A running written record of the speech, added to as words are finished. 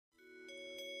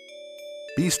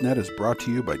BeastNet is brought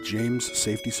to you by James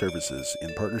Safety Services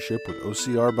in partnership with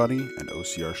OCR Buddy and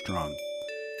OCR Strong.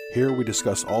 Here we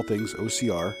discuss all things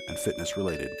OCR and fitness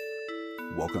related.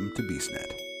 Welcome to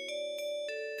BeastNet.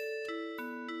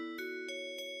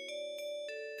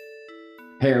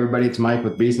 Hey everybody, it's Mike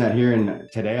with BeastNet here, and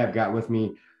today I've got with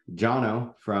me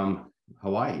Jono from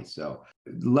Hawaii. So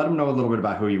let them know a little bit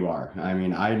about who you are. I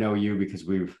mean, I know you because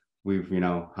we've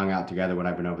hung out together when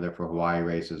I've been over there for Hawaii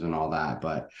races and all that,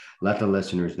 but let the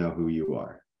listeners know who you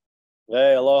are.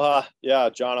 Hey, aloha.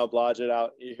 Yeah, Jono Blodgett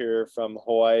out here from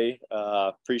Hawaii.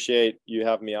 Appreciate you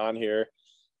having me on here.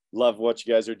 Love what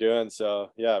you guys are doing. So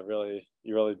yeah, really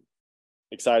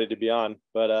excited to be on.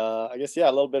 But I guess, yeah, a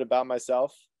little bit about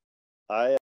myself.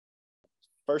 I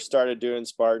first started doing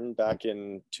Spartan back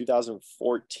in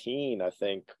 2014, I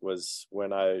think, was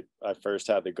when I first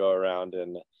had to go around,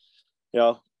 and,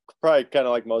 probably kind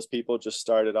of like most people, just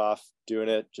started off doing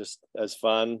it just as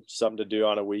fun, something to do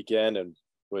on a weekend, and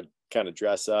would kind of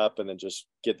dress up and then just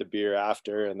get the beer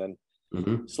after. And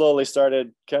then slowly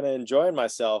started kind of enjoying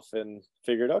myself and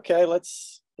figured, okay,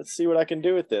 let's see what I can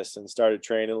do with this, and started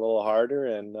training a little harder.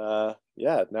 And now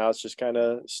it's just kind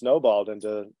of snowballed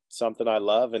into something I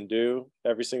love and do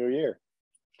every single year.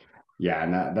 Yeah,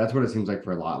 and that's what it seems like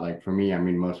for a lot. Like for me, I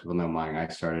mean, most people know mine. I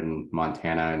started in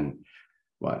Montana in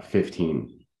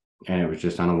 15, and it was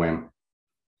just on a whim.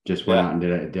 Just went out and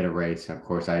did a race. Of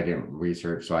course, I didn't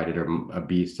research, so I did a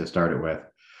beast to start it with.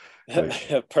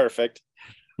 Which, Perfect.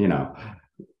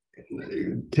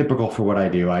 Typical for what I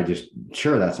do. I just,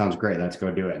 sure, that sounds great, let's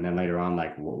go do it. And then later on,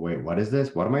 like, wait, what is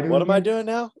this? What am I doing? What am I doing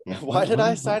now? Yeah. Why did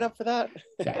I sign up for that?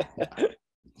 Yeah.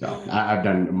 So I've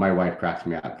done, my wife cracks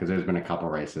me up because there's been a couple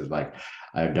races like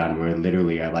I've done where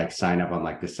literally I like sign up, I'm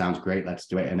like, this sounds great, let's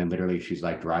do it. And then literally she's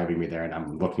like driving me there and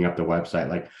I'm looking up the website,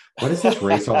 like, what is this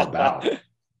race all about?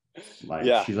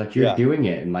 Like, she's like, you're doing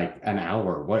it in like an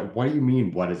hour. What do you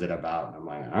mean? What is it about? And I'm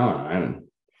like, I don't know.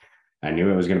 I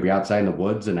knew it was going to be outside in the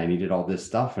woods and I needed all this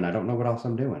stuff and I don't know what else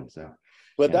I'm doing. So,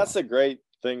 but that's the great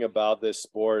thing about this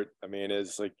sport. I mean,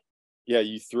 is like,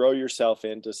 you throw yourself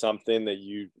into something that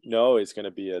is going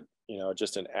to be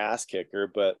just an ass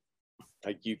kicker, but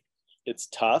like it's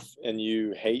tough and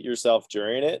you hate yourself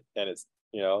during it. And it's,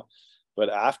 but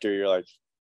after you're like,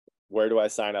 where do I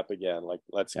sign up again? Like,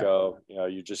 let's go.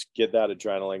 You just get that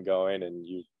adrenaline going and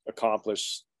you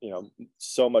accomplish,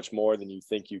 so much more than you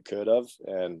think you could have.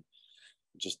 And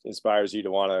just inspires you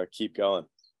to want to keep going.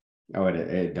 Oh,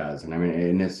 it does. And I mean,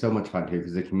 and it's so much fun too,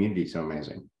 because the community is so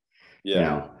amazing.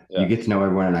 You get to know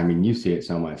everyone. And I mean, you see it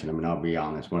so much. And I mean, I'll be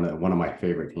honest, one of my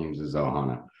favorite teams is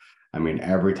Ohana. I mean,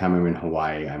 every time I'm in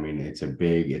Hawaii, I mean, it's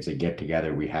a get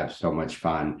together. We have so much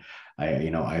fun.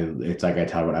 It's like I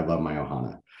tell you, I love my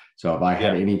Ohana. So if I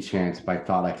had any chance, if I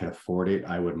thought I could afford it,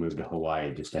 I would move to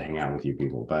Hawaii just to hang out with you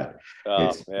people. But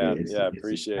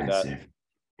appreciate that.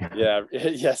 Yeah.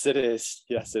 Yes, it is.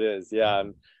 Yes, it is. Yeah.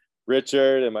 And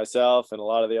Richard and myself and a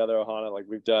lot of the other Ohana, like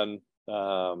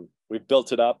we've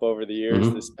built it up over the years.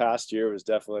 This past year was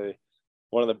definitely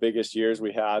one of the biggest years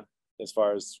we had as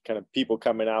far as kind of people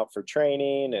coming out for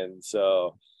training. And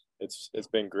so it's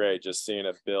been great just seeing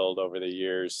it build over the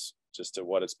years just to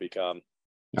what it's become.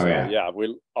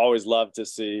 We always love to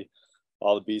see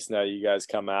all the BeastNet you guys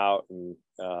come out, and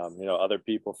other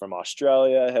people from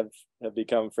Australia have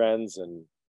become friends, and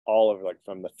all over, like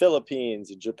from the Philippines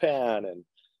and Japan and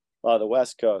a lot of the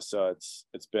West Coast. So it's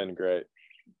been great.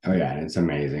 Oh yeah, it's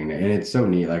amazing. And it's so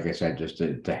neat, like I said, just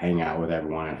to hang out with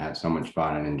everyone and have so much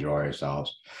fun and enjoy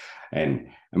ourselves. And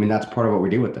I mean, that's part of what we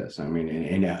do with this. I mean,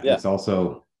 it's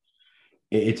also,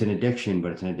 it's an addiction,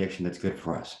 but it's an addiction that's good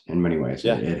for us in many ways.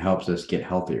 It helps us get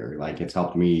healthier. Like it's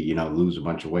helped me, lose a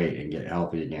bunch of weight and get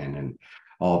healthy again and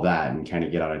all that, and kind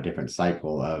of get on a different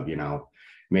cycle of,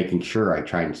 making sure I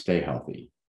try and stay healthy.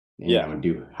 And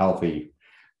do healthy,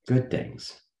 good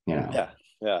things, Yeah.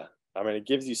 I mean, it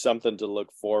gives you something to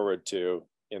look forward to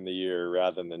in the year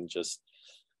rather than just,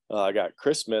 I got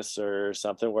Christmas or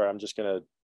something where I'm just going to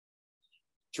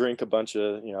drink a bunch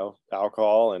of,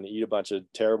 alcohol and eat a bunch of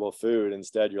terrible food.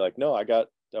 Instead, you're like, no, I got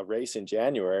a race in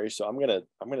January, so I'm going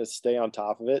to stay on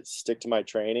top of it, stick to my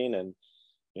training. And,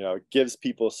 it gives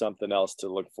people something else to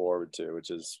look forward to,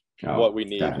 which is what we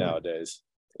need nowadays.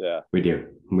 Yeah, we do.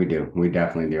 We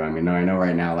definitely do. I mean, I know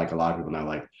right now, like a lot of people know,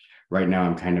 like right now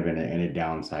I'm kind of in a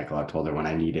down cycle. I've told her when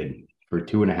I needed, for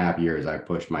 2.5 years, I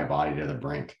pushed my body to the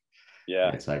brink. Yeah.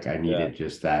 And it's like, I needed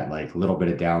just that like little bit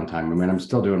of downtime. I mean, I'm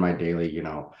still doing my daily,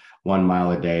 1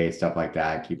 mile a day, stuff like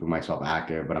that, keeping myself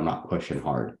active, but I'm not pushing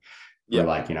hard for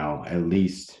at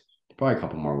least probably a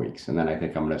couple more weeks. And then I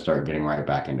think I'm going to start getting right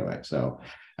back into it. So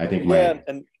I think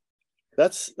and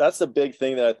that's the big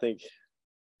thing that I think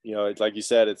you know, it's like you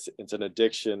said, it's an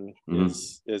addiction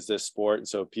is this sport. And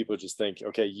so people just think,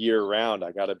 okay, year round,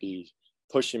 I got to be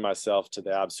pushing myself to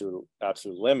the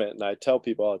absolute limit. And I tell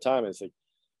people all the time, it's like,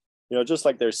 you know, just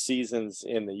like there's seasons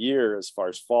in the year as far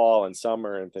as fall and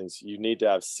summer and things, you need to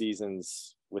have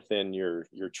seasons within your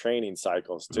training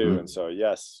cycles too. And so,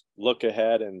 yes, look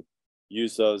ahead and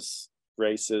use those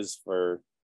races for,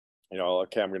 you know,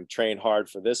 okay, I'm going to train hard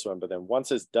for this one. But then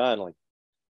once it's done, like,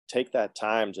 take that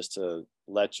time just to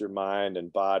let your mind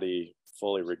and body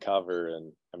fully recover.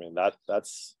 And I mean,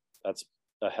 that's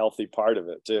a healthy part of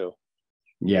it too.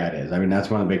 Yeah, it is. I mean, that's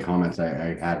one of the big comments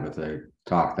I had with the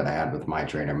talk that I had with my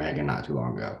trainer, Megan, not too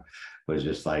long ago, was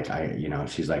just like,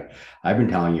 she's like, I've been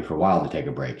telling you for a while to take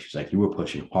a break. She's like, you were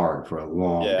pushing hard for a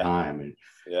long time.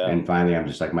 And finally, I'm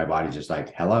just like, my body's just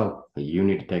like, hello, you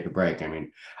need to take a break. I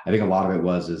mean, I think a lot of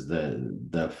it is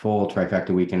the full trifecta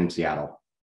weekend in Seattle.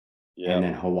 Yeah. And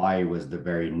then Hawaii was the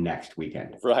very next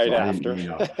weekend. Right so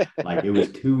after. Like it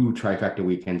was 2 trifecta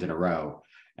weekends in a row.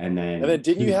 And then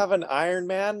didn't you have an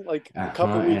Ironman like a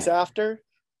couple weeks after?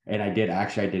 And I did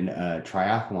a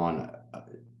triathlon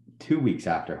 2 weeks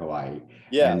after Hawaii.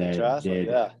 Yeah. And then did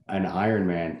an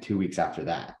Ironman 2 weeks after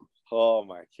that. Oh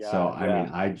my God. So, I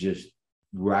mean, I just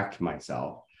wrecked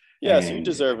myself. Yeah. So you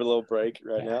deserve a little break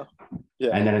right now. Yeah.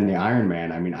 And then in the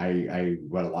Ironman, I mean,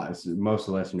 most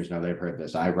of the listeners know, they've heard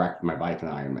this. I wrecked my bike in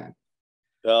the Ironman.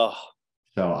 Oh.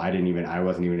 So I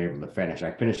wasn't even able to finish.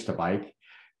 I finished the bike,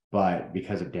 but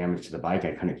because of damage to the bike,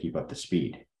 I couldn't keep up the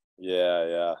speed.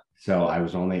 Yeah. So I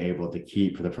was only able to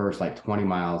keep, for the first like 20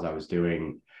 miles, I was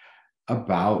doing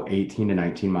about 18 to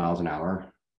 19 miles an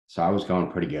hour. So I was going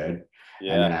pretty good.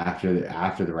 Yeah. And then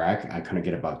after the wreck, I couldn't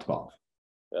get above 12.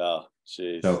 Oh,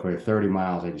 geez. So for 30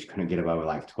 miles, I just couldn't get above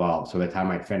like 12. So by the time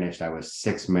I finished, I was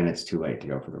 6 minutes too late to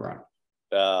go for the run.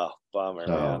 Oh, bummer.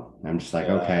 So man. I'm just like,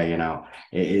 okay, you know,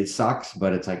 it sucks,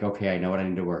 but it's like, okay, I know what I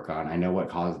need to work on. I know what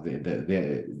caused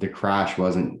the crash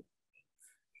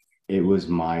it was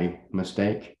my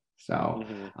mistake. So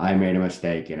I made a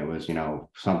mistake, and it was, you know,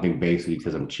 something basically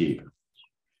because I'm cheap.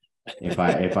 If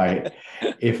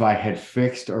I had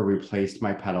fixed or replaced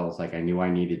my pedals like I knew I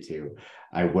needed to,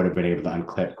 I would have been able to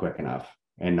unclip quick enough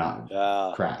and not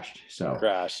crashed.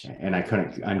 And I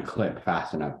couldn't unclip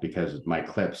fast enough because my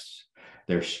clips,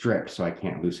 they're stripped, so I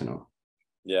can't loosen them.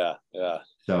 Yeah.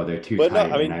 So they're too tight, no,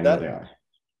 I mean, and I know they are.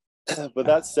 But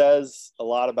that says a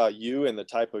lot about you and the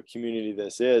type of community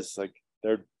this is. Like,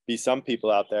 there'd be some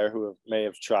people out there who may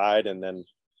have tried and then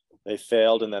they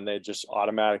failed and then they just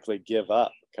automatically give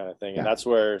up, kind of thing. And that's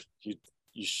where you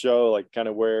show like kind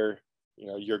of where, you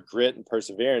know, your grit and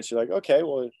perseverance. You're like, okay,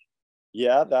 well,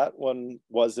 yeah, that one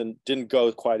didn't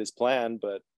go quite as planned,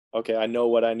 but okay, I know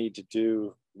what I need to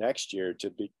do next year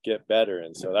to get better.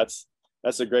 And so that's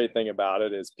the great thing about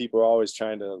it, is people are always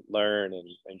trying to learn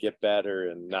and get better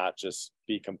and not just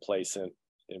be complacent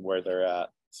in where they're at.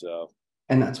 So,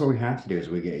 and that's what we have to do, is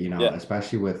we get, you know,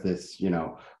 especially with this, you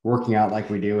know, working out like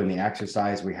we do and the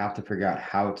exercise, we have to figure out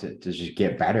how to just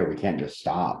get better. We can't just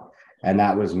stop. And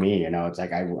that was me, you know, it's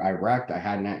like I wrecked, I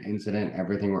had an incident,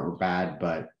 everything went bad,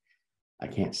 but I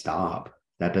can't stop.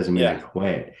 That doesn't mean I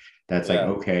quit. That's like,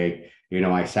 okay, you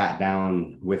know, I sat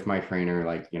down with my trainer,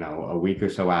 like, you know, a week or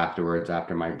so afterwards,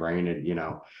 after my brain had, you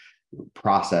know,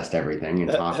 processed everything,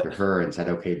 and talked to her and said,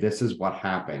 okay, this is what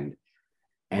happened.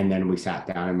 And then we sat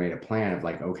down and made a plan of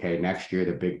like, okay, next year,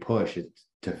 the big push is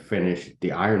to finish the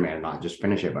Ironman, not just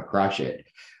finish it, but crush it.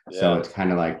 Yeah. So it's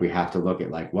kind of like, we have to look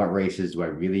at like, what races do I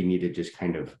really need to just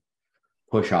kind of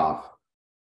push off,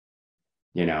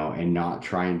 you know, and not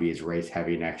try and be as race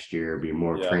heavy next year, be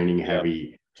more training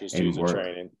heavy, just and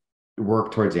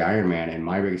work towards the Ironman. And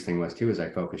my biggest thing was too, is I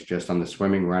focused just on the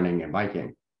swimming, running, and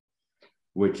biking,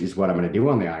 which is what I'm going to do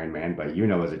on the Ironman. But, you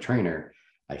know, as a trainer,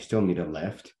 I still need to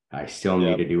lift. I still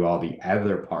need to do all the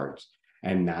other parts.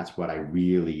 And that's what I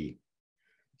really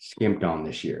skimped on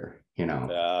this year, you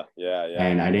know? Yeah.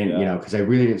 And I didn't, you know, because I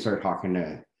really didn't start talking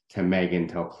to Megan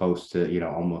until close to, you know,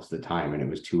 almost the time. And it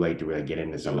was too late to really get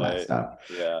into some of that stuff.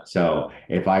 Yeah. So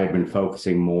if I had been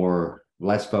focusing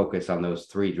less focused on those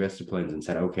 3 disciplines and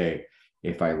said, okay,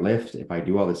 if I lift, if I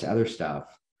do all this other stuff,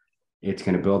 it's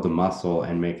going to build the muscle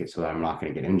and make it so that I'm not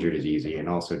going to get injured as easy, and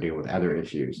also deal with other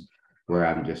issues. Where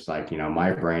I'm just like, you know,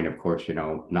 my brain, of course, you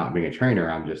know, not being a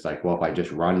trainer, I'm just like, well, if I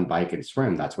just run, bike, and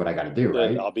swim, that's what I got to do,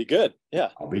 right? I'll be good. Yeah.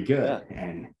 I'll be good. Yeah.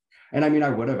 And I mean, I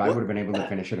would have been able to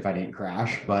finish it if I didn't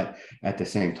crash. But at the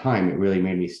same time, it really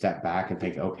made me step back and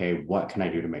think, okay, what can I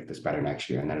do to make this better next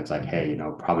year? And then it's like, hey, you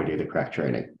know, probably do the correct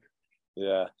training.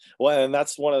 Yeah. Well, and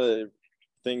that's one of the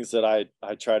things that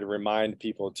I try to remind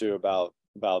people too about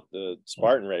the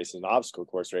Spartan race and obstacle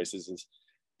course races, is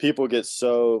people get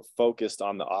so focused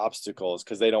on the obstacles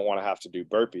because they don't want to have to do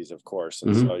burpees, of course.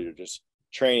 And so you're just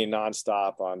training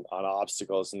nonstop on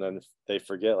obstacles. And then they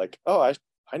forget like, oh,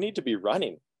 I need to be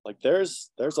running. Like there's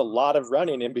a lot of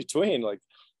running in between. Like,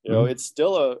 you know, it's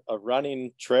still a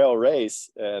running trail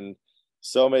race. And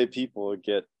so many people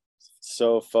get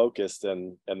so focused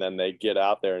and then they get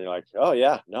out there and you're like, oh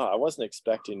yeah, no, I wasn't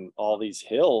expecting all these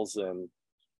hills and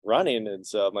running. And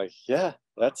so I'm like, yeah,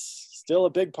 that's still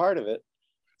a big part of it.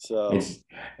 So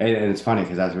it's funny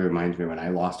because that's what reminds me when I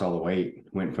lost all the weight,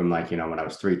 went from like, you know, when I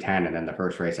was 310 and then the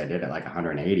first race I did at like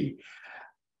 180.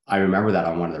 I remember that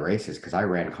on one of the races because I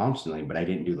ran constantly, but I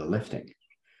didn't do the lifting.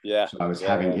 Yeah. So I was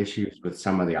having issues with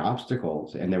some of the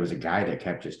obstacles, and there was a guy that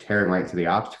kept just tearing right through the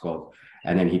obstacles,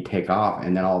 and then he'd take off,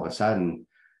 and then all of a sudden,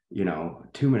 you know,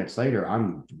 2 minutes later,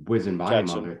 I'm whizzing by him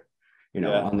on the, you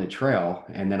know, on the trail,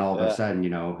 and then all of a sudden, you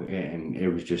know, and it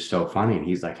was just so funny. And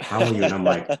he's like, "How are you?" And I'm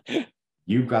like,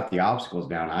 "You've got the obstacles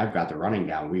down. I've got the running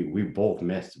down. We both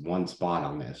missed one spot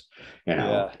on this, you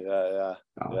know."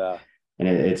 Yeah. And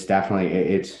it's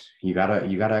definitely you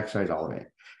gotta exercise all of it.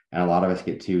 And a lot of us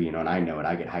get too, you know, and I know it,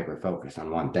 I get hyper focused on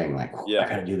one thing, like, I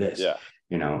gotta do this,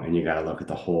 you know, and you gotta look at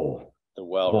the whole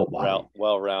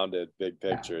well-rounded big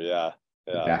picture. Yeah.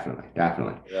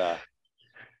 Definitely. Yeah.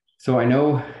 So I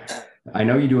know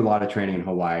you do a lot of training in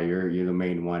Hawaii. You're the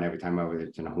main one. Every time I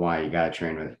was in Hawaii, you gotta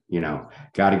train with, you know,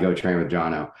 gotta go train with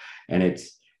Jono. And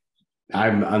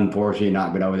I'm unfortunately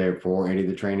not been over there for any of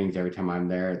the trainings. Every time I'm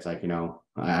there, it's like, you know,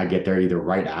 I get there either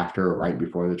right after or right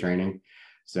before the training.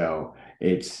 So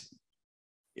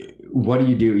what do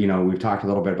you do? You know, we've talked a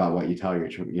little bit about what you tell your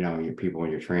people when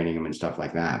you're training them and stuff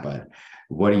like that, but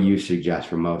what do you suggest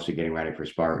for most of getting ready for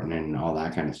Spartan and all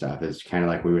that kind of stuff? It's kind of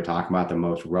like we were talking about, the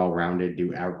most well-rounded,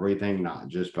 do everything, not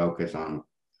just focus on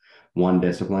one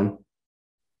discipline.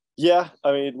 Yeah.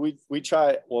 I mean, we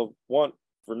try, well,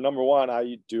 number one,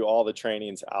 I do all the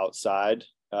trainings outside.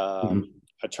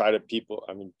 I try to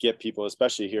get people,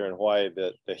 especially here in Hawaii,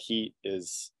 that the heat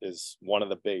is one of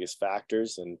the biggest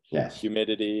factors, and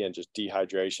humidity and just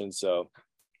dehydration. So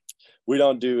we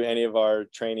don't do any of our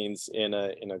trainings in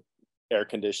a air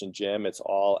conditioned gym. It's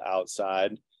all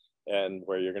outside, and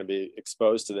where you're going to be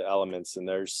exposed to the elements. And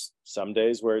there's some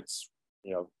days where it's,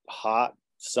 you know, hot,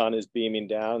 sun is beaming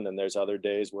down, and then there's other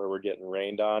days where we're getting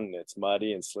rained on and it's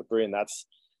muddy and slippery. And that's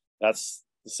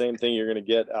the same thing you're going to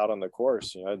get out on the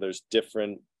course. You know, there's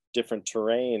different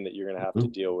terrain that you're going to have to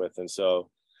deal with. And so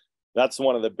that's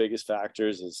one of the biggest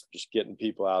factors, is just getting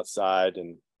people outside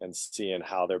and seeing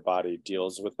how their body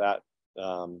deals with that,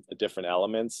 the different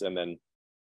elements. And then,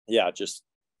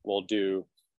 we'll do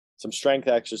some strength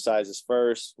exercises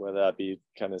first, whether that be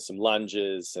kind of some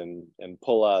lunges and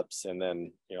pull-ups. And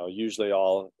then, you know, usually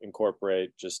I'll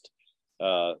incorporate just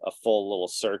a full little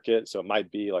circuit. So it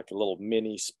might be like a little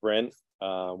mini sprint,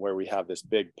 where we have this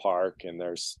big park and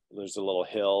there's a little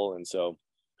hill. And so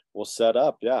we'll set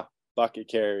up, bucket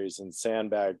carries and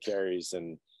sandbag carries.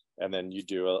 And then you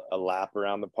do a lap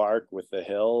around the park with the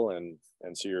hill.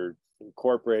 And so you're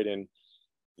incorporating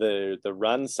the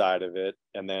run side of it.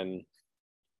 And then,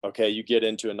 okay, you get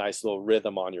into a nice little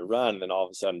rhythm on your run. And then all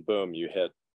of a sudden, boom, you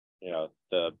hit, you know,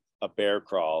 a bear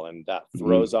crawl, and that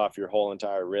throws off your whole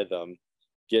entire rhythm,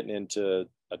 getting into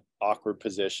an awkward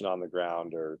position on the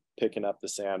ground, or picking up the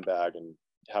sandbag and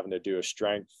having to do a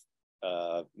strength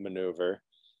maneuver,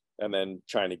 and then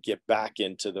trying to get back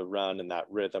into the run and that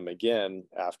rhythm again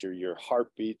after your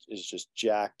heartbeat is just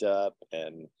jacked up.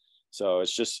 And so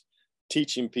it's just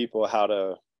teaching people how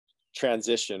to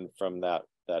transition from that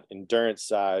endurance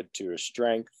side to a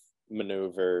strength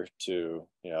maneuver to,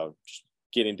 you know, just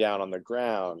getting down on the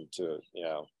ground to, you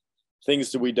know,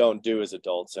 things that we don't do as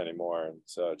adults anymore. And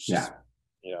so it's just,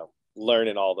 you know,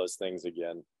 learning all those things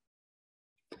again.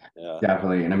 Yeah,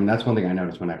 definitely. And I mean, that's one thing I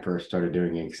noticed when I first started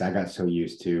doing it, because I got so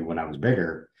used to, when I was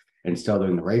bigger and still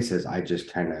doing the races, I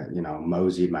just kind of, you know,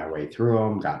 moseyed my way through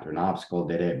them, got through an obstacle,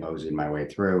 did it, moseyed my way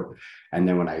through. And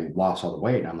then when I lost all the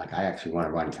weight, I'm like, I actually want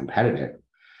to run competitive.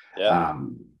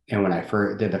 And when I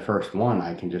did the first one,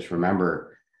 I can just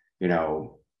remember, you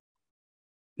know,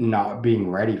 not being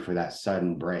ready for that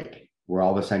sudden break where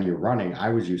all of a sudden you're running. I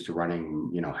was used to running,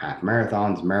 you know, half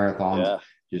marathons,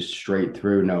 just straight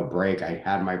through, no break. I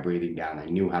had my breathing down. I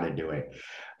knew how to do it.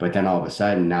 But then all of a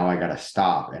sudden, now I got to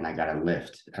stop and I got to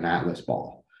lift an Atlas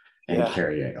ball and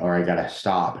carry it, or I got to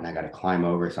stop and I got to climb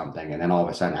over something. And then all of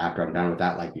a sudden, after I'm done with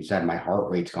that, like you said, my heart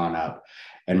rate's gone up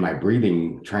and my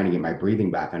breathing, trying to get my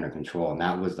breathing back under control. And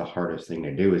that was the hardest thing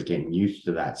to do, is getting used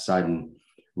to that sudden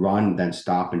run, then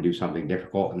stop and do something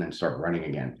difficult and then start running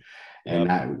again. And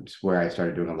that's where I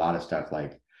started doing a lot of stuff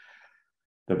like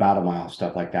the battle mile,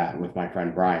 stuff like that with my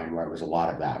friend Brian, where it was a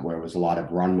lot of that, where it was a lot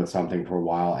of run with something for a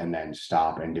while and then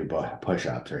stop and do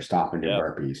push-ups or stop and do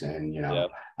burpees. And,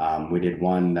 we did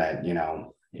one that,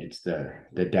 it's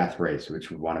the death race, which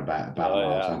we won a battle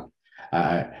mile. So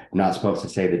I'm not supposed to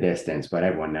say the distance, but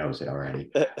everyone knows it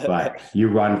already. But you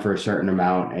run for a certain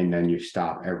amount and then you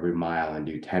stop every mile and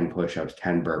do 10 push-ups,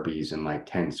 10 burpees, and like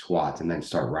 10 squats, and then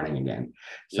start running again.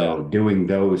 So doing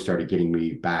those started getting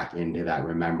me back into that,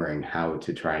 remembering how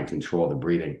to try and control the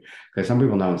breathing. Because some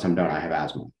people know and some don't. I have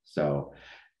asthma. So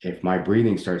if my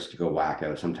breathing starts to go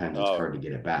wacko, sometimes it's hard to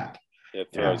get it back. It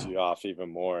throws you off even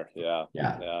more. Yeah.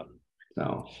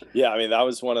 So I mean, that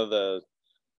was one of the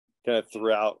kind of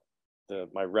throughout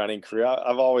my running career.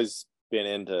 I've always been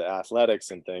into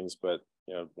athletics and things, but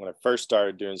when I first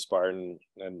started doing Spartan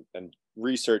and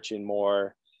researching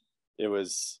more, it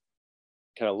was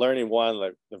kind of learning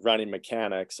like the running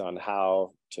mechanics on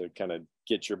how to kind of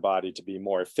get your body to be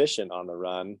more efficient on the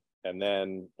run.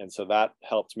 And so that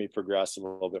helped me progress a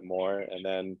little bit more. And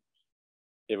then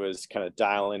it was kind of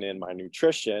dialing in my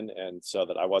nutrition, and so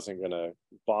that I wasn't going to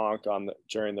bonk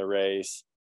during the race.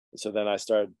 And so then I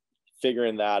started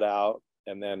figuring that out,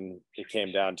 and then it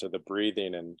came down to the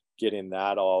breathing, and getting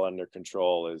that all under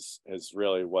control is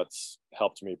really what's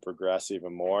helped me progress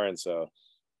even more. And so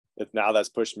now that's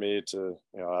pushed me to,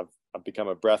 I've become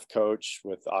a breath coach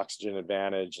with Oxygen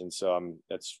Advantage, and so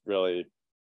it's really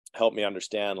helped me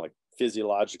understand like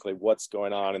physiologically what's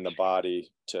going on in the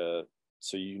body,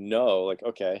 so like,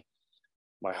 okay,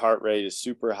 my heart rate is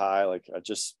super high, like I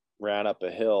just ran up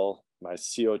a hill, my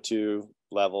CO2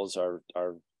 levels are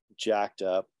jacked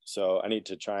up, so I need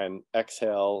to try and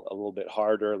exhale a little bit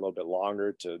harder, a little bit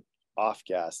longer to off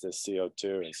gas this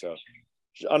CO2. And so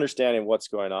just understanding what's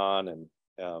going on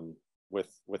and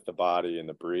with the body and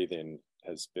the breathing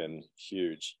has been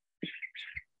huge.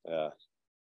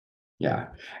 Yeah.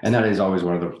 And that is always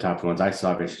one of the tough ones. I still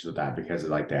have issues with that because of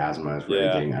like the asthma is really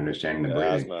getting understanding the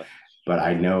breathing. Asthma. But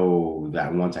I know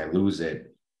that once I lose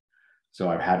it, so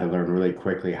I've had to learn really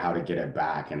quickly how to get it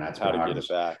back. And that's how to get it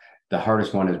back. The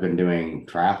hardest one has been doing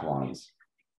triathlons,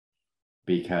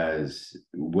 because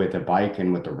with the bike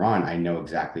and with the run, I know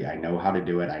how to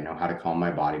do it. I know how to calm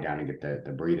my body down and get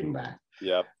the breathing back.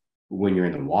 Yep. When you're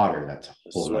in the water, that's a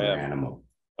whole other animal.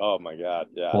 Oh my God.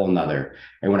 Yeah. Whole nother.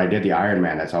 And when I did the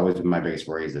Ironman, that's always been my biggest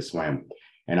worry, is the swim.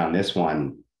 And on this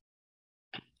one,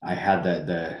 I had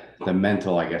the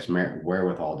mental, I guess,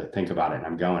 wherewithal to think about it. And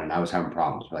I'm going, and I was having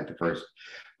problems for like the first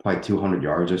probably 200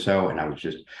 yards or so. And I was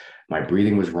just, my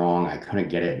breathing was wrong. I couldn't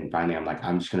get it. And finally I'm like,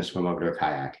 I'm just going to swim over to a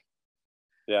kayak.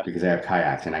 Yeah. Because I have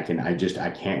kayaks and I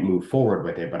can't move forward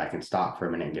with it, but I can stop for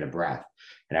a minute and get a breath.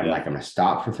 And I'm like, I'm going to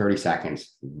stop for 30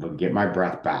 seconds, get my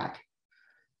breath back,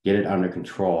 get it under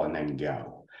control, and then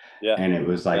go. Yeah. And it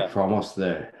was like for almost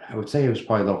I would say it was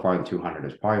probably a little farther than 200. It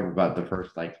was probably about the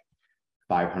first like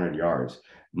 500 yards.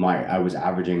 I was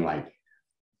averaging like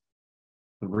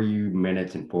 3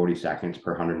 minutes and 40 seconds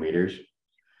per 100 meters.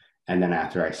 And then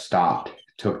after I stopped,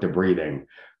 took the breathing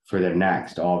for the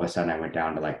next, all of a sudden I went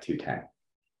down to like 210.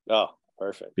 Oh,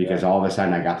 perfect. Because all of a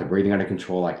sudden I got the breathing under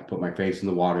control. I could put my face in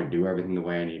the water, do everything the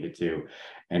way I needed to.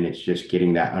 And it's just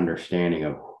getting that understanding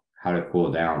of how to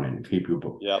cool down and keep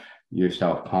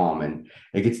yourself calm. And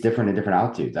it gets different at different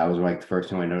altitudes. That was like the first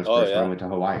time I noticed when I went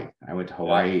to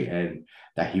Hawaii. And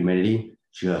that humidity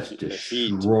just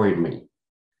destroyed me.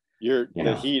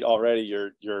 The heat already,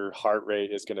 your heart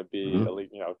rate is going to be at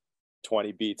least,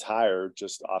 20 beats higher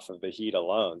just off of the heat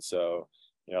alone. So,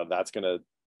 that's going to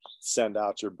send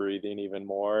out your breathing even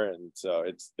more. And so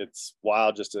it's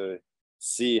wild just to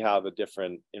see how the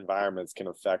different environments can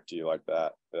affect you like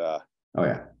that. Yeah. Oh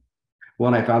yeah.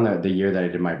 Well, and I found that the year that I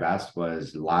did my best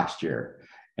was last year.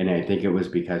 And I think it was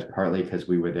partly because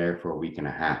we were there for a week and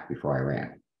a half before I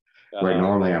ran. Where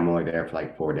normally I'm only there for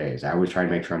like 4 days. I always try to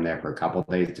make sure I'm there for a couple of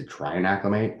days to try and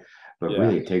acclimate, but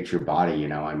really it takes your body,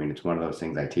 it's one of those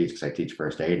things I teach because I teach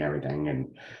first aid and everything.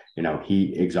 And,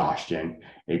 heat, exhaustion,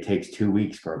 it takes 2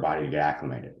 weeks for a body to get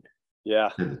acclimated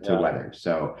to weather.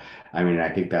 So, I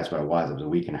think that's what it was. It was a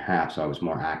week and a half. So I was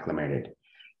more acclimated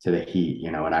to the heat,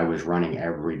 and I was running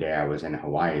every day. I was in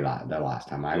Hawaii the last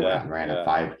time I went and ran a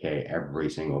 5K every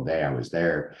single day. I was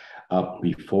there up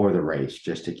before the race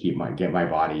just to get my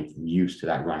body used to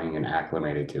that running and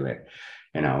acclimated to it.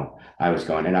 I was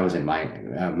going, and I was in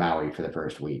Maui for the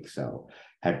first week. So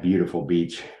had beautiful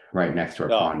beach right next to our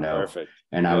condo. Perfect.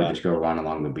 And I would just go run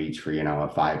along the beach for, a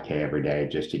 5K every day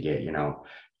just to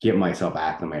get myself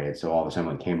acclimated. So all of a sudden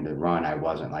when it came to the run, I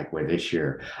wasn't like where this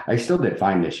year. I still did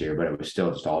fine this year, but it was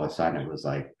still just all of a sudden it was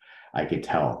like I could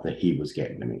tell the heat was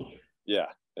getting to me. Yeah.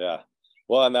 Yeah.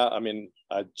 Well, and that, I mean,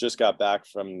 I just got back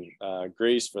from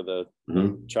Greece for the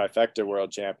Trifecta World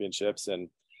Championships. And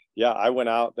yeah, I went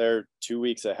out there 2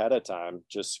 weeks ahead of time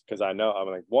just because I know, I'm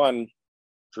like, one,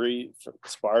 Greece,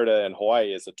 Sparta and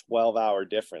Hawaii is a 12-hour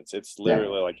difference. It's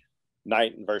literally like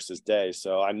night versus day.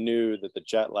 So I knew that the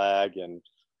jet lag and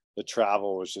the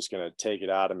travel was just going to take it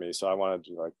out of me. So I wanted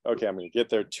to like, okay, I'm going to get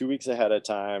there 2 weeks ahead of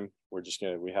time.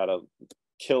 We had a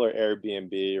killer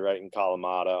Airbnb right in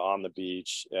Kalamata on the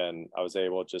beach. And I was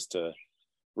able just to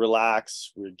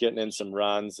relax. We were getting in some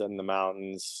runs in the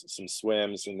mountains, some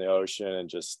swims in the ocean, and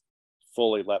just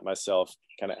fully let myself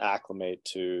kind of acclimate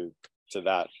to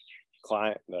that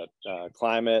climate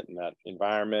and that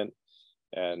environment.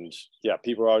 And yeah,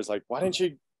 people are always like, why didn't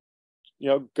you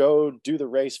go do the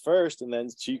race first and then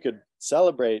so you could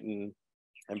celebrate and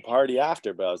party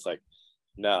after? But I was like,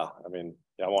 no, I mean,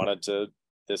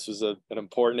 this was an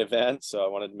important event, so I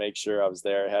wanted to make sure I was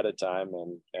there ahead of time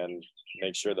and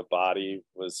make sure the body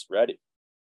was ready.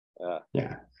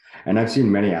 Yeah. And I've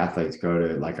seen many athletes go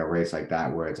to like a race like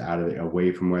that where it's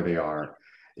away from where they are.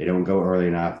 They don't go early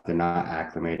enough. They're not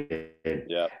acclimated.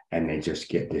 Yeah. And they just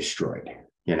get destroyed,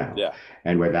 Yeah.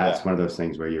 And where that's one of those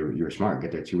things where you're smart,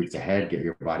 get there 2 weeks ahead, get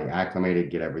your body acclimated,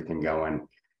 get everything going,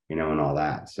 and all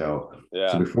that. So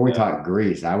before we talk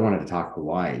Greece, I wanted to talk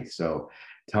Hawaii. So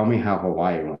tell me how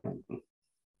Hawaii went.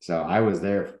 So I was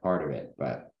there for part of it,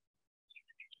 but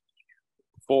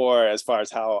as far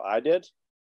as how I did?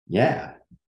 Yeah.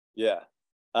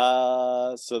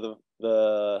 So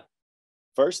the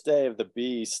first day of the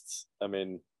Beasts, I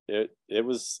mean,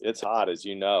 it's hot, as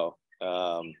you know.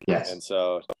 Yes. And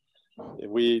so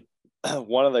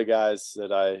one of the guys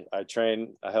that I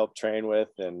helped train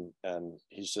with, and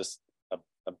he's just a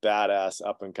badass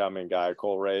up and coming guy,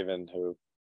 Cole Raven, who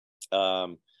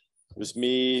it was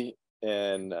me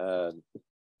and oh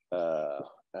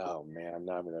man,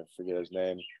 now I'm gonna forget his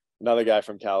name. Another guy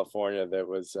from California that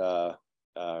was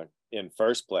in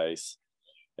first place,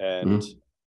 and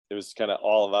it was kind of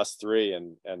all of us three.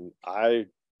 And I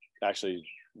actually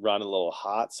run a little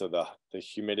hot, so the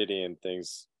humidity and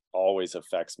things always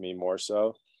affects me more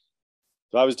so.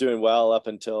 So I was doing well up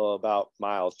until about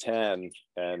mile 10,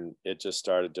 and it just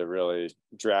started to really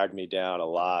drag me down a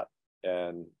lot.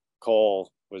 And Cole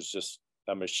was just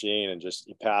a machine, and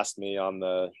he passed me on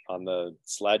the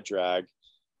sled drag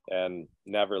and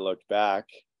never looked back.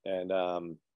 And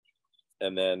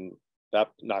then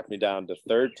that knocked me down to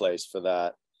third place for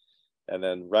that. And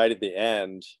then right at the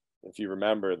end, if you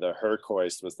remember, the Herc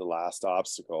hoist was the last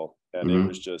obstacle, and it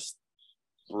was just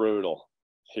brutal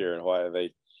here in Hawaii.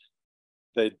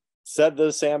 They said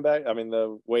the sandbag, I mean,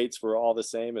 the weights were all the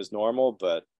same as normal,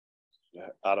 but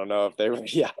I don't know if they were,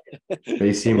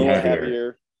 they seem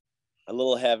a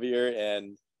little heavier.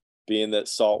 And being that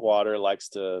salt water likes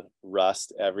to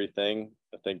rust everything,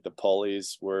 I think the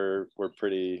pulleys were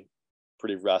pretty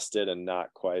rusted and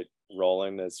not quite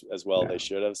rolling as well they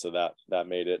should have. So that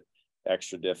made it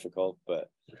extra difficult. But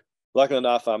luckily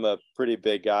enough, I'm a pretty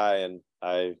big guy, and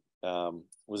I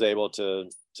was able to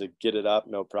get it up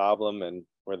no problem. And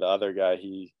where the other guy,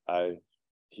 he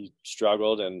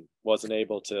struggled and wasn't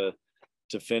able to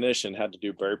finish and had to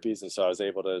do burpees, and so I was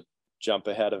able to jump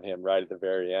ahead of him right at the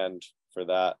very end for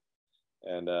that.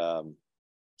 And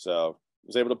so I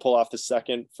was able to pull off the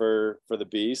second for the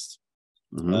Beast,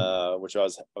 which I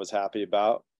was happy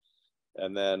about.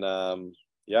 And then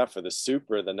for the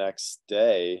Super the next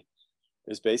day, it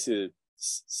was basically the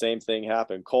same thing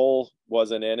happened. Cole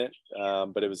wasn't in it,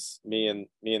 but it was me and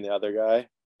the other guy,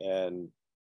 and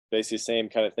basically same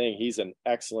kind of thing. He's an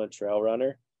excellent trail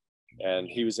runner, and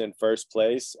he was in first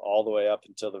place all the way up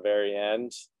until the very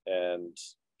end, and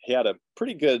he had a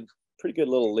pretty good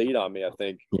little lead on me. I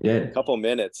think a couple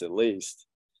minutes at least.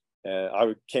 And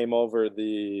I came over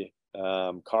the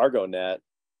cargo net,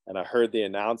 and I heard the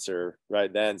announcer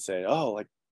right then saying, "Oh, like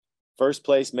first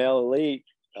place male elite,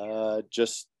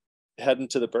 just heading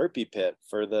to the burpee pit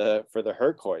for the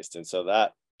Herc hoist." And so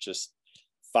that just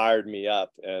fired me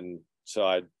up, and so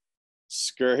I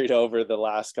scurried over the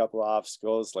last couple of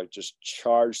obstacles, like just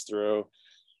charged through,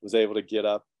 was able to get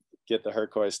the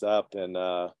Herc hoist up and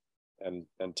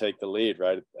take the lead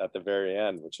right at the very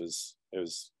end, it was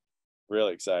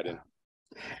really exciting.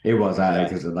 It was,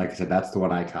 because like I said, that's the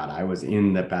one I caught. I was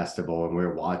in the festival, and we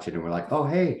were watching, and we're like, oh,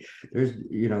 hey, there's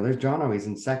Jono, he's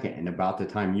in second. And about the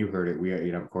time you heard it,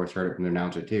 we, of course, heard it from the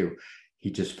announcer too. He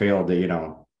just failed he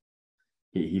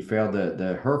failed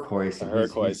the Herc hoist.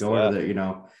 He's going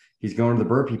to he's going to the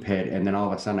burpee pit. And then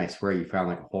all of a sudden, I swear you found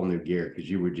like a whole new gear, because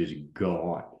you would just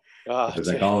go on. It was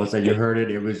like all of a sudden you heard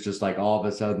it. It was just like all of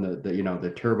a sudden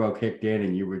the turbo kicked in,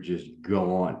 and you would just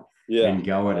go on. and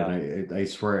going. And I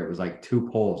swear it was like 2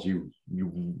 poles. You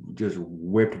just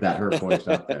whipped that hurt hoist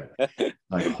up there.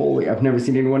 Like, holy, I've never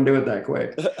seen anyone do it that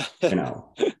quick, you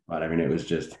know. But I mean, it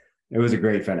was a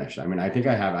great finish. I mean, I think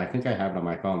I have it on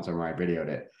my phone somewhere. I videoed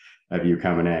it of you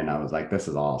coming in. I was like, this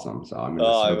is awesome. So I mean, it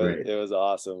was so great. It was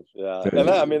awesome. Yeah. And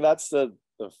I mean, that's the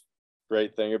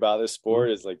great thing about this sport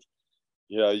is like,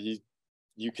 you know,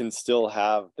 you can still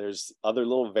have, there's other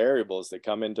little variables that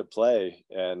come into play,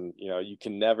 and you know, you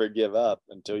can never give up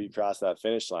until you cross that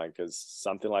finish line, because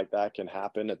something like that can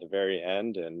happen at the very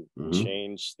end and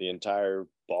change the entire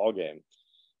ball game.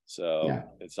 So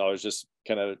it's always just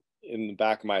kind of in the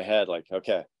back of my head, like,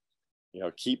 okay, you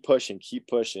know, keep pushing,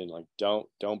 like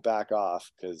don't back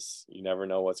off, because you never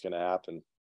know what's going to happen.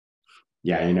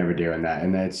 Yeah, you never do.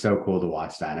 And it's so cool to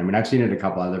watch that. I mean, I've seen it a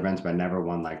couple other events, but never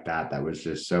one like that. That was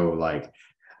just so like,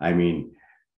 I mean,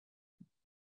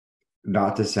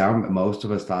 not to sound, but most of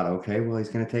us thought, okay, well, he's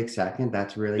going to take second.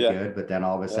 That's really good. But then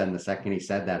all of a sudden, the second he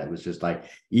said that, it was just like,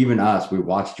 even us, we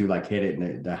watched you like hit it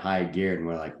in the high gear, and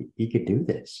we're like, he could do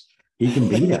this. He can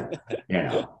beat him, you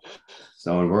know?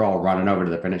 So, and we're all running over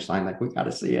to the finish line, like, we got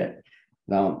to see it.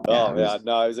 No, no, it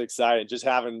was exciting. Just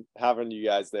having you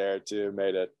guys there too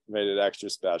made it extra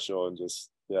special, and just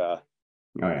it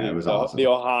was awesome. The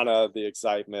ohana, the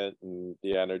excitement, and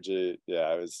the energy.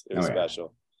 Yeah, it was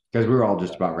special. Because we were all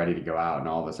just about ready to go out, and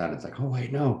all of a sudden it's like, oh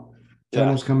wait, no,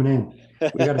 Jono's coming in.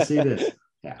 We got to see this.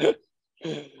 Yeah,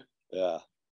 it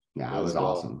was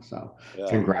awesome. So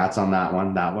congrats on that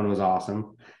one. That one was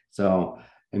awesome. So,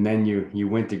 and then you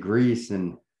went to Greece,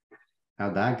 and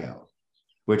how'd that go?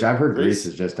 Which I've heard Greece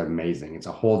is just amazing. It's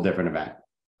a whole different event.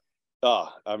 Oh,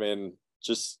 I mean,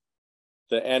 just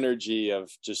the energy of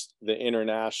just the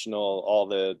international, all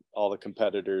the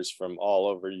competitors from all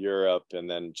over Europe, and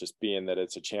then just being that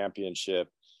it's a championship,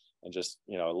 and just,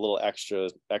 you know, a little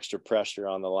extra pressure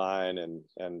on the line,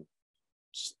 and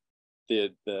just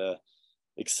the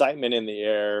excitement in the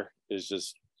air is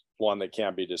just one that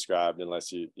can't be described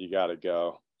unless you got to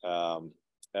go.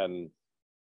 And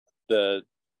the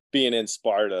being in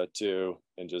Sparta too,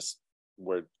 and just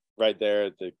we're right there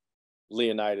at the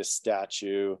Leonidas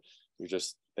statue.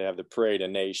 They have the Parade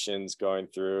of Nations going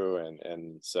through,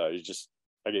 and so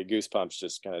I get goosebumps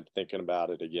just kind of thinking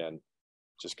about it again,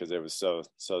 just because it was so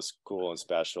cool and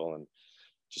special, and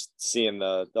just seeing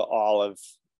the olive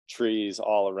trees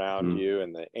all around you,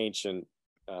 and the ancient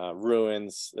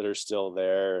ruins that are still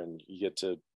there, and you get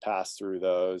to pass through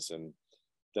those, and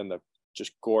then the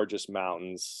just gorgeous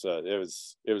mountains. So it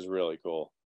was really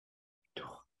cool.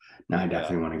 No, I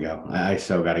definitely want to go. I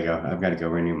still got to go. I've got to go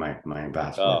renew my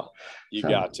passport. Oh, you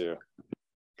got to.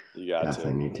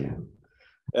 Definitely need to.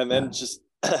 And then just,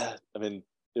 I mean,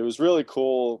 it was really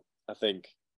cool, I think,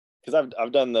 because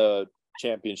I've done the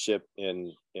championship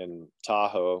in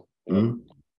Tahoe,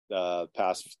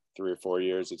 past 3 or 4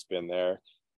 years it's been there,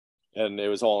 and it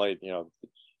was only, you know,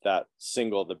 that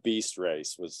single, the Beast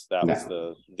race was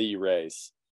the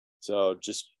race. So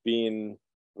just being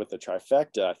with the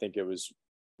trifecta, I think it was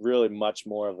really much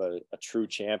more of a true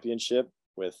championship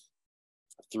with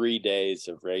 3 days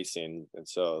of racing. And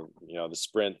so, you know, the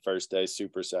sprint first day,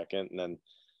 super second, and then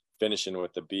finishing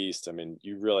with the Beast. I mean,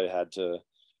 you really had to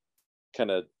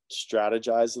kind of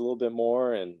strategize a little bit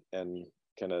more, and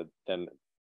kind of then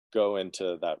go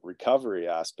into that recovery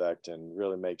aspect and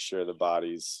really make sure the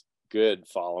body's good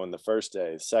following the first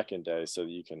day, second day, so that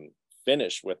you can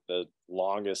finish with the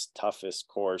longest, toughest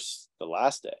course the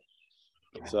last day.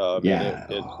 So I mean,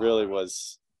 it really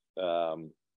was, I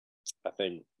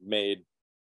think, made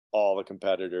all the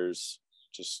competitors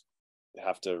just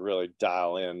have to really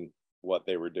dial in what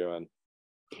they were doing.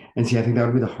 And see, I think that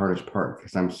would be the hardest part,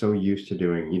 because I'm so used to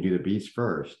you do the Beast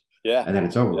first, and then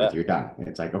it's over with, you're done.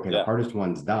 It's like, okay, the hardest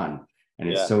one's done. And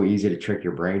it's so easy to trick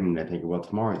your brain into thinking, well,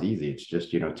 tomorrow's easy. It's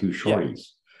just, you know, 2 shorties.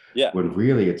 Yeah. When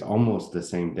really it's almost the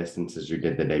same distance as you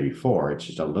did the day before. It's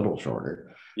just a little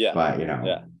shorter. Yeah. But, you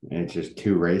know, it's just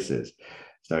 2 races.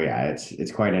 So, yeah,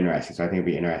 it's quite interesting. So I think it'd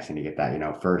be interesting to get that, you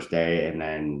know, first day, and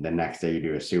then the next day you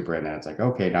do a super, and then it's like,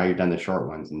 okay, now you've done the short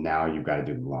ones, and now you've got to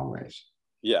do the long race.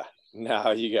 Yeah. Now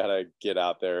you got to get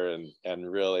out there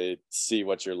and really see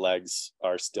what your legs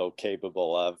are still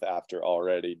capable of after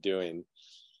already doing,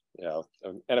 you know,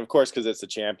 and of course, because it's a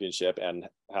championship and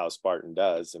how Spartan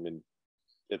does. I mean,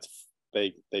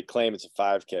 they claim it's a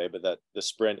 5K, but that the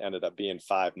sprint ended up being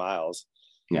 5 miles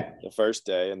the first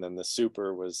day, and then the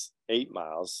super was 8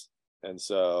 miles. And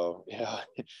so,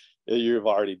 you've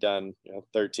already done, you know,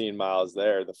 13 miles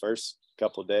there the first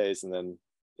couple of days, and then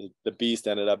the Beast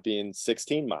ended up being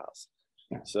 16 miles.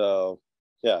 So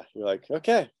you're like,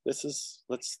 okay,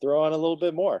 let's throw on a little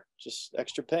bit more, just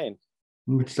extra pain.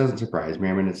 Which doesn't surprise me.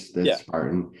 I mean, it's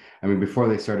Spartan. I mean, before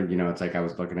they started, it's like I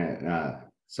was looking at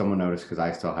someone noticed, because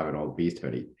I still have an old Beast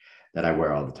hoodie that I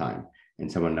wear all the time.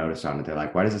 And someone noticed on it, they're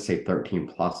like, why does it say 13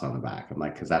 plus on the back? I'm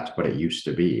like, because that's what it used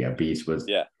to be. A Beast was,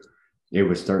 it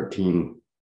was 13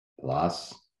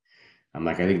 plus. I'm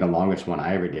like, I think the longest one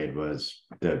I ever did was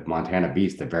the Montana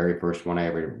Beast, the very first Spartan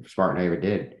I ever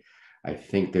did. I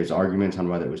think there's arguments on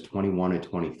whether it was 21 or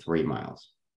 23 miles.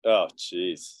 Oh,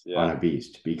 geez. On a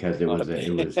Beast, because it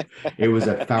was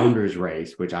a founder's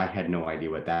race, which I had no idea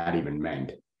what that even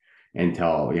meant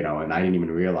until, and I didn't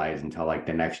even realize until like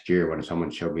the next year when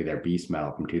someone showed me their Beast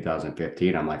medal from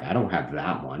 2015. I'm like, I don't have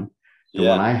that one. The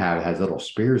one I have has little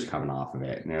spears coming off of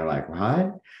it. And they're like,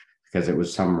 what? Because it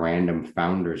was some random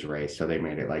founder's race. So they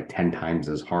made it like 10 times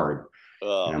as hard.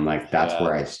 And I'm like, that's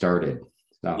where I started.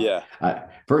 So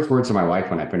first words to my wife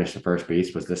when I finished the first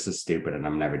Beast was, this is stupid and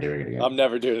I'm never doing it again. I'm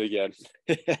never doing it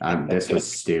again. This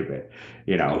was stupid,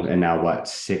 and now what,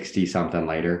 60 something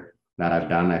later that I've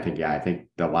done, I think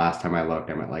the last time I looked,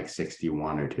 I'm at like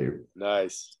 61 or 2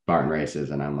 nice Spartan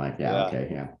races. And I'm like, that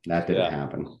didn't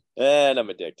happen. And I'm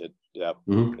addicted. Yeah.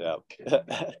 Mm-hmm.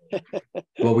 Yeah.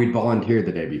 Well, we'd volunteered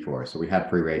the day before, so we had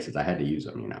free races. I had to use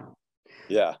them,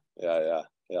 Yeah.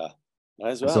 Might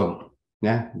as well. So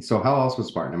so how else was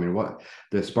Spartan? I mean, what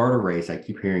the Sparta race, I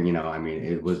keep hearing, I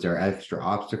mean, was there extra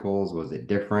obstacles? Was it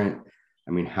different?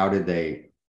 I mean, how did they,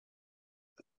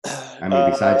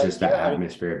 besides just the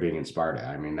atmosphere of being in Sparta,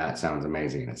 I mean, that sounds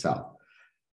amazing in itself.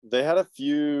 They had a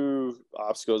few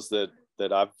obstacles that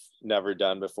I've never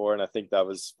done before. And I think that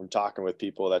was from talking with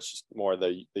people, that's just more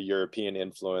the European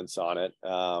influence on it.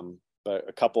 But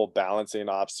a couple balancing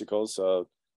obstacles. So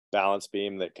balance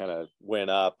beam that kind of went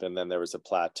up, and then there was a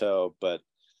plateau, but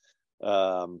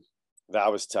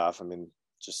that was tough. I mean,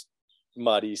 just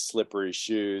muddy, slippery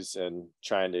shoes and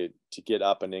trying to get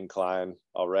up an incline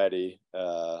already.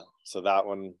 So that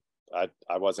one, I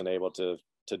wasn't able to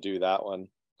do that one,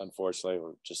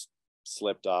 unfortunately. Just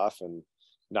slipped off and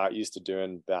not used to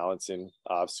doing balancing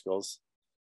obstacles.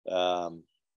 And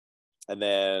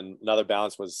then another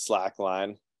balance was slack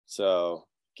line. So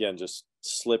again, just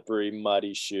slippery,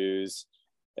 muddy shoes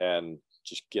and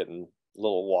just getting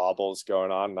little wobbles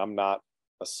going on. And I'm not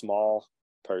a small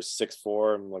person,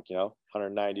 6'4", I'm like,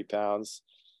 190 pounds.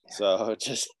 So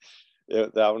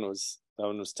that one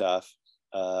was tough.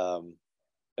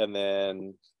 And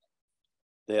then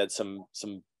they had some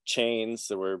chains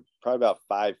that were probably about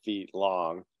 5 feet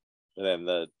long. And then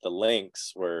the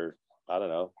links were, I don't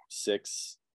know,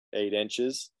 6-8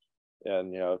 inches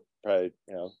and, probably,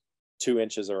 2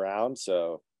 inches around.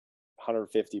 So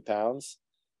 150 pounds.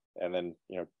 And then,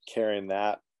 carrying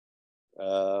that,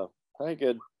 probably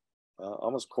good,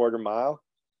 almost quarter mile.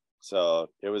 So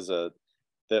it was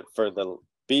that for the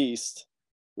Beast,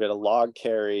 we had a log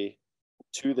carry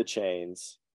to the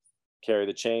chains, carry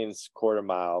the chains quarter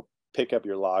mile, pick up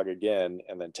your log again,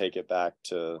 and then take it back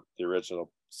to the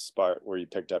original spot where you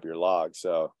picked up your log.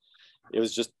 So it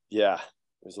was just, it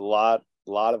was a lot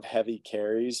of heavy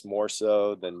carries, more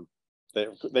so than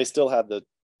they still had the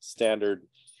standard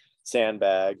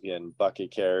sandbag and bucket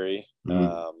carry,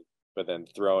 but then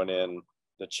throwing in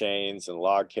the chains and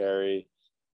log carry,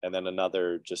 and then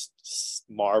another just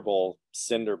marble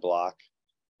cinder block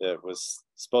that was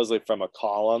supposedly from a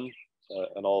column,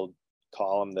 an old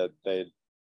column that they'd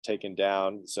taken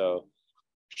down. So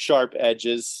sharp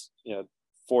edges,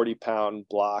 40-pound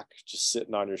block just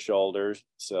sitting on your shoulders.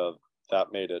 So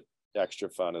that made it extra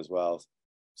fun as well.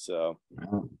 So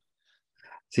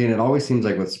see, and it always seems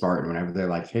like with Spartan, whenever they're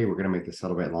like, hey, we're going to make this a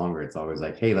little bit longer, it's always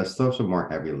like, hey, let's throw some more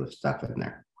heavy lift stuff in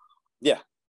there. Yeah.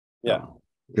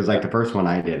 Because like the first one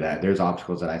I did, there's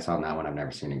obstacles that I saw in that one I've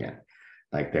never seen again.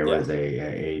 Like there was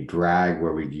a drag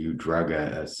where you drug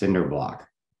a cinder block.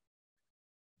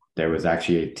 There was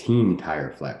actually a team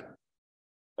tire flip.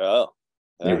 Oh.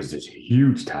 It was this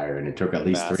huge tire, and it took at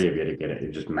least 3 of you to get it. It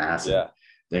was just massive. Yeah.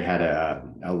 They had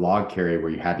a log carry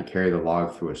where you had to carry the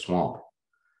log through a swamp,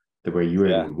 the way you were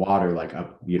in water, like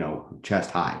up, chest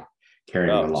high,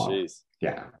 carrying the log. Geez.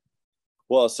 Yeah.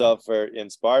 Well, so in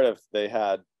Sparta, they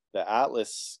had the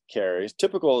Atlas carries,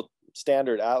 typical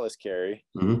standard Atlas carry,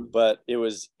 but it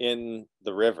was in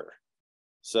the river.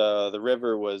 So the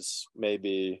river was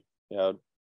maybe,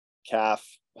 calf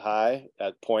high,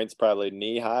 at points probably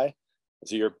knee high.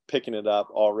 So you're picking it up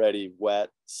already wet,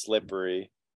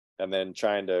 slippery, and then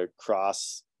trying to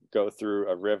go through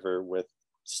a river with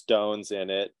stones in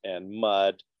it and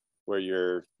mud where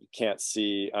you can't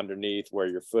see underneath where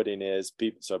your footing is.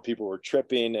 So people were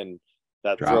tripping, and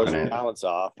that throws your balance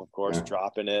off, of course,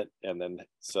 dropping it. And then,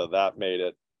 so that made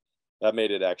it that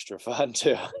made it extra fun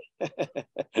too.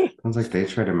 Sounds like they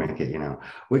try to make it,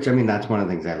 which, I mean, that's one of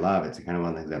the things I love. It's kind of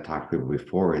one of the things I've talked to people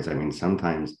before is, I mean,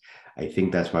 sometimes I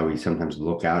think that's why we sometimes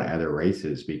look out at other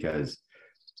races, because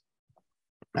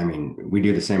I mean, we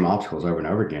do the same obstacles over and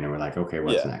over again and we're like, okay,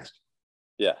 what's next?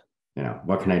 Yeah.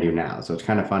 What can I do now? So it's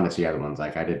kind of fun to see other ones.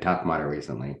 Like I did Tough Mudder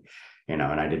recently, and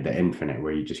I did the Infinite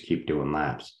where you just keep doing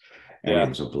laps, and it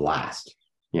was a blast.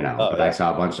 But I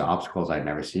saw a bunch of obstacles I'd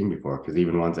never seen before, because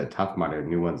even ones at Tough Mudder,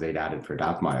 new ones they'd added for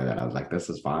Tough Mudder, that I was like, this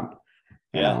is fun.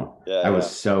 I was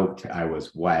soaked, I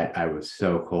was wet, I was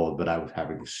so cold, but I was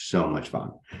having so much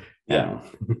fun. I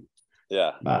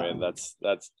mean, that's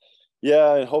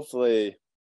and hopefully,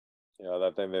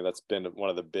 I think that's been one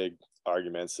of the big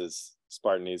arguments is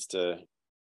Spartan needs to,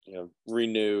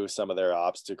 renew some of their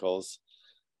obstacles,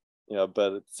 but at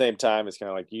the same time, it's kind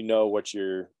of like, what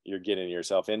you're getting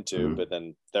yourself into, but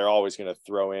then they're always going to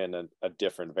throw in a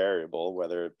different variable,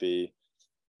 whether it be,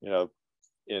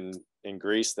 in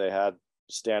Greece, they had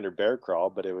standard bear crawl,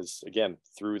 but it was, again,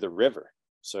 through the river.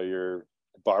 So your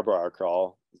barbed wire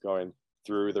crawl going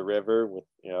through the river with,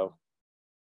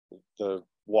 the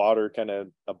water kind of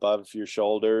above your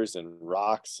shoulders and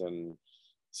rocks. And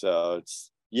so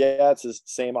it's the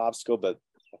same obstacle, but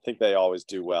I think they always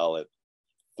do well at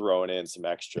throwing in some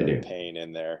extra pain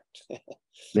in there.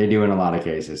 They do in a lot of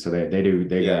cases. So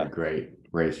they got great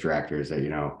race directors that,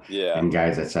 and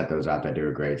guys that set those up that do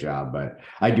a great job. But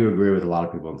I do agree with a lot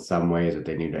of people in some ways that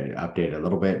they need to update it a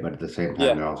little bit, but at the same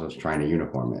time, they're also trying to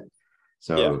uniform it.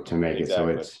 So to make it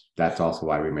so that's also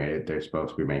why we made it. They're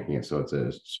supposed to be making it so it's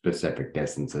a specific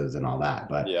distances and all that.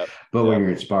 But when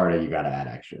you're in Sparta, you got to add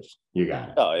extras. You got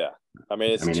it. Oh yeah. I mean,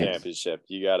 it's a championship.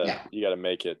 You gotta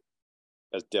make it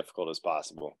as difficult as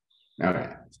possible. Okay.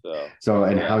 So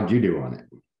how'd you do on it?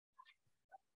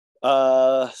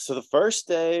 So the first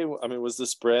day, I mean, was the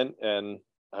sprint, and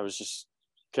I was just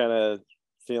kind of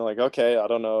feeling like, okay, I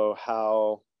don't know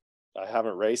how. I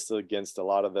haven't raced against a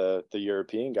lot of the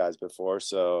European guys before,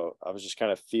 so I was just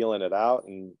kind of feeling it out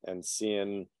and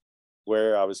seeing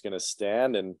where I was going to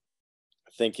stand and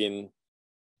thinking,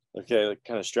 okay,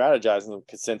 kind of strategizing,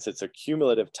 because since it's a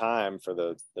cumulative time for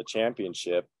the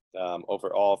championship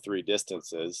over all three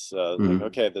distances, like,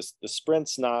 okay, the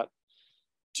sprint's not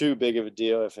too big of a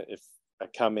deal if I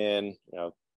come in,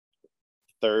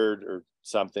 third or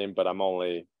something, but I'm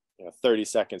only 30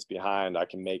 seconds behind, I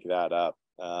can make that up.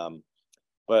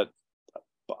 But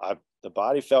the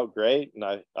body felt great, and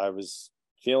I was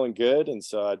feeling good, and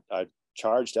so I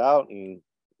charged out and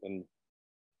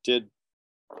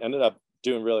ended up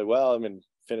doing really well. I mean,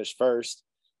 finished first,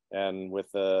 and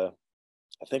with I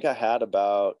think I had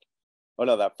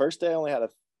that first day I only had a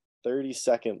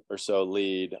 30-second or so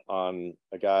lead on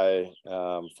a guy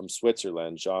from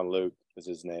Switzerland. Jean-Luc is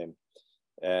his name,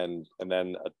 and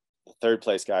then a third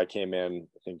place guy came in,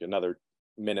 I think, another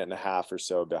minute and a half or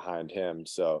so behind him.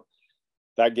 So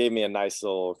that gave me a nice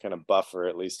little kind of buffer,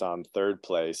 at least on third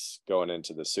place going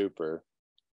into the super.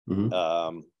 And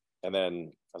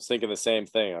then I was thinking the same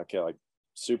thing. Okay, like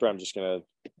super, I'm just gonna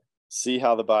see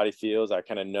how the body feels. I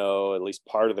kind of know at least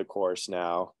part of the course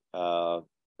now.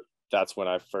 That's when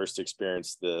I first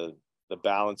experienced the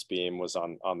balance beam was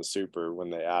on the super when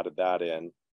they added that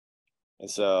in. And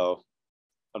so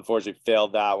unfortunately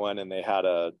failed that one, and they had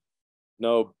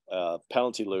no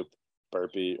penalty loop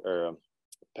burpee or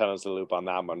penalty loop on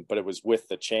that one, but it was with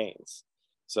the chains.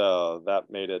 So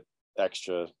that made it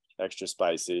extra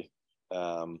spicy.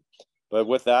 But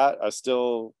with that, I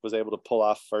still was able to pull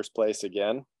off first place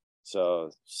again.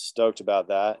 So stoked about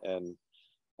that. And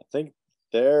I think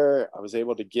there I was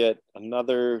able to get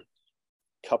another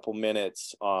couple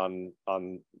minutes on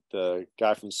the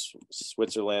guy from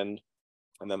Switzerland.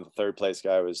 And then the third place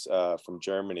guy was from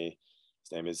Germany.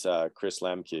 His name is Chris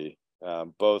Lemke.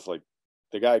 Both, like,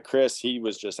 the guy Chris, he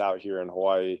was just out here in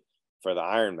Hawaii for the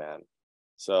Ironman.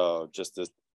 So just this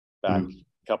back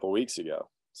a couple weeks ago.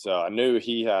 So I knew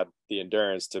he had the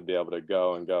endurance to be able to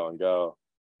go and go and go.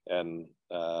 And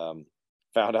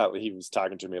found out that he was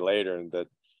talking to me later, and that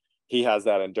he has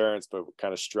that endurance, but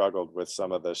kind of struggled with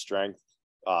some of the strength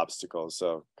obstacles.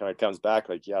 So kind of comes back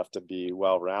like you have to be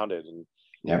well-rounded. And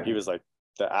he was like,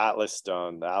 the Atlas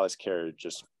stone, the Atlas carry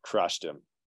just crushed him.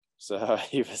 So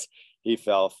he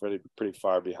fell pretty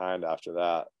far behind after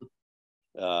that.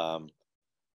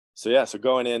 So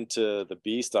going into the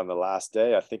beast on the last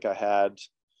day, I think I had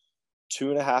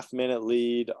 2.5 minute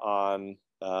lead on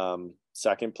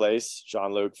second place,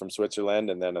 Jean-Luc from Switzerland,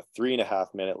 and then a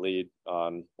 3.5 minute lead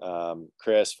on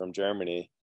Chris from Germany.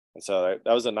 And so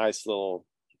that was a nice little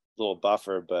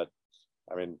buffer. But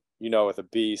I mean, with a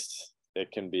beast,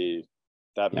 it can be,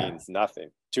 that means nothing.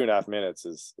 2.5 minutes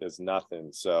is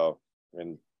nothing. So,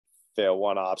 and fail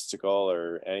one obstacle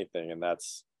or anything, and that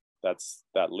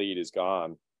lead is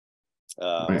gone.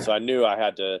 So I knew I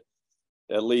had to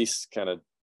at least kind of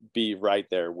be right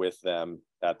there with them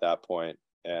at that point.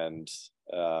 And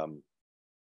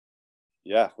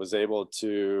was able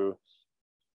to,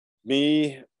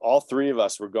 all three of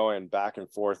us were going back and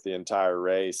forth the entire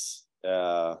race.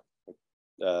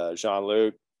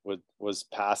 Jean-Luc was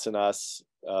passing us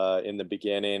in the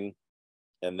beginning,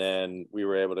 and then we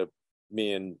were able to,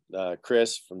 me and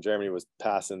Chris from Germany was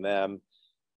passing them,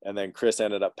 and then Chris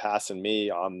ended up passing me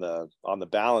on the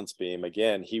balance beam.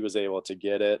 Again, he was able to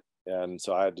get it, and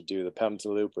so I had to do the penalty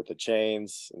loop with the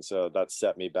chains, and so that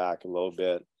set me back a little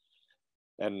bit.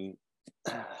 And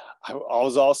I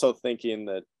was also thinking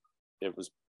that it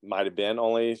might have been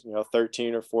only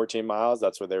 13 or 14 miles.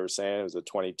 That's what they were saying. It was a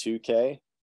 22K.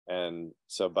 And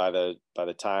so by the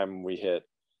time we hit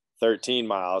 13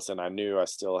 miles and I knew I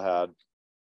still had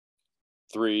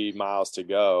 3 miles to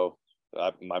go,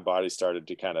 my body started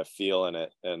to kind of feel in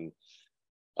it. And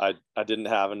I didn't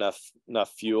have enough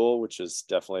fuel, which is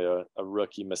definitely a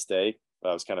rookie mistake.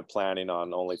 I was kind of planning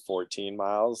on only 14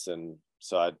 miles. And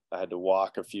so I had to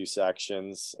walk a few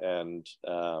sections, and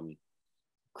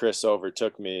Chris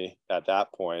overtook me at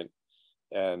that point,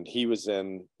 and he was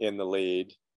in the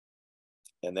lead.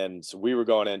 And then, so we were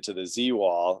going into the Z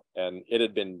wall, and it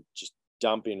had been just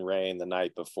dumping rain the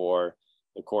night before.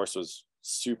 The course was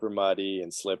super muddy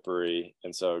and slippery.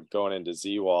 And so going into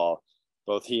Z wall,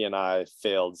 both he and I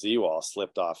failed Z wall,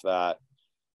 slipped off that.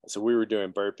 So we were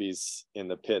doing burpees in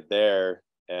the pit there,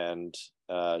 and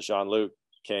Jean-Luc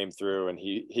came through and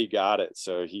he got it.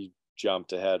 So he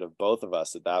jumped ahead of both of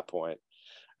us at that point.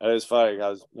 And it was funny.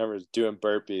 I remember doing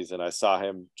burpees, and I saw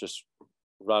him just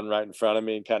run right in front of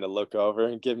me and kind of look over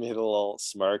and give me the little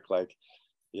smirk, like,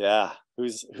 yeah,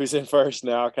 who's in first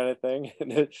now, kind of thing.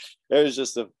 And it was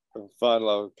just a fun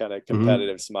little kind of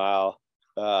competitive smile.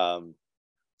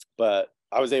 But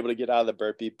I was able to get out of the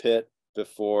burpee pit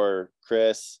before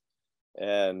Chris,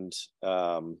 and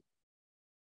the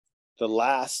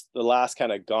last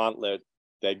kind of gauntlet,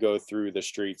 they go through the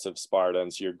streets of Sparta.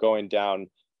 And so you're going down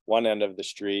one end of the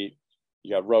street, you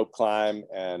got rope climb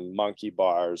and monkey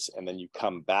bars, and then you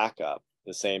come back up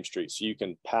the same street so you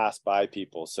can pass by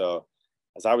people. So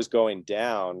as I was going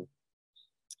down,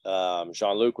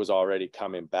 Jean-Luc was already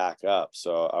coming back up.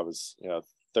 So I was,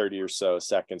 30 or so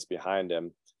seconds behind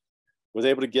him, was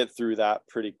able to get through that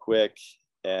pretty quick.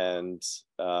 And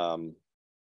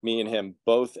me and him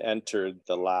both entered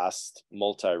the last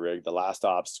multi-rig, the last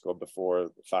obstacle before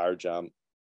the fire jump.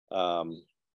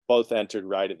 Both entered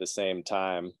right at the same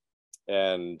time.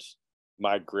 And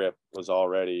my grip was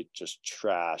already just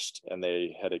trashed, and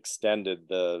they had extended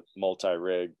the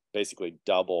multi-rig basically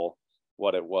double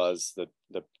what it was the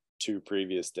 2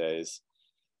 previous days.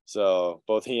 So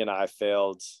both he and I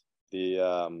failed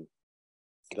the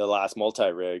last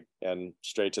multi-rig and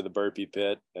straight to the burpee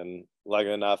pit. And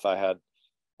luckily enough, I had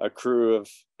a crew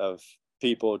of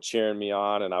people cheering me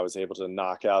on, and I was able to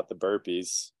knock out the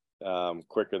burpees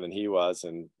quicker than he was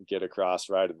and get across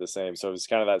right at the same. So it was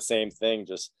kind of that same thing,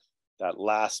 just that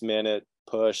last minute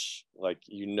push, like,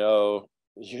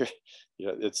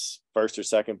 it's first or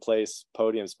second place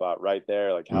podium spot right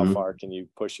there. Like, how far can you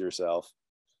push yourself?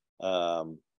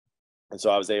 And so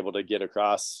I was able to get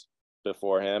across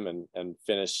before him and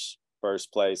finish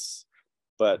first place.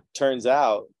 But turns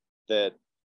out that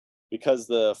because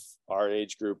our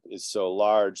age group is so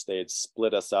large, they had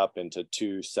split us up into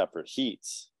 2 separate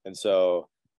heats. And so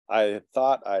I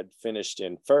thought I'd finished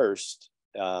in first,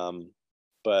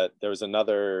 but there was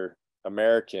another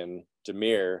American,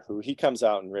 Demir, who he comes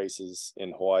out and races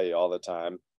in Hawaii all the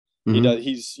time.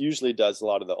 He's usually does a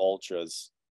lot of the ultras.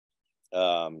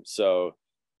 So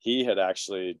he had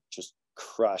actually just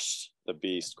crushed the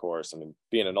beast course. I mean,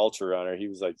 being an ultra runner, he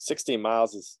was like, 16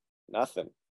 miles is nothing.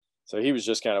 So he was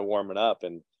just kind of warming up.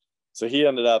 And so he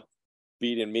ended up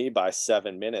beating me by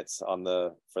 7 minutes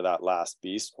for that last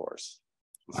beast course.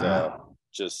 Wow.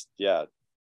 So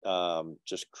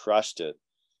just crushed it.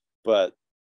 But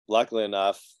luckily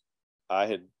enough, I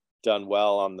had done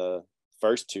well on the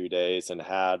first 2 days and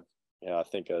had, I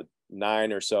think a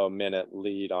 9 or so minute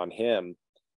lead on him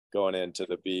going into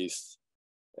the beast.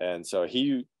 And so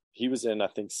he was in, I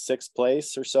think, 6th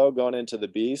place or so going into the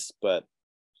beast, but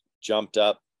jumped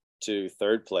up to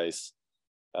 3rd place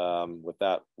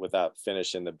without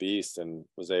finishing the beast, and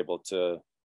was able to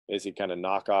basically kind of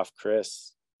knock off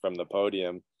Chris from the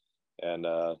podium and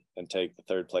take the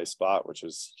 3rd place spot, which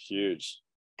was huge.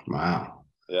 Wow.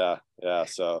 Yeah.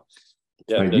 So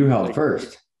you held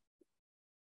first.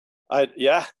 I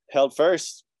held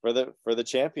first. for the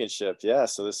championship. Yeah.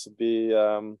 So this would be,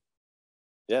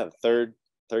 the third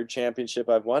championship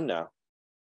I've won now.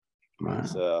 Wow.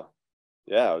 So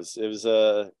yeah, it was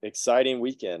a exciting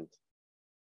weekend.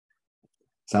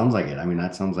 Sounds like it. I mean,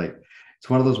 that sounds like it's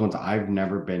one of those ones I've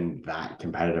never been that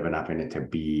competitive enough in it to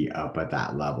be up at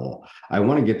that level. I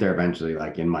want to get there eventually,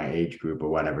 like in my age group or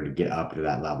whatever, to get up to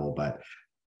that level. But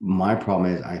my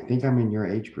problem is I think I'm in your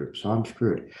age group, so I'm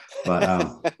screwed. But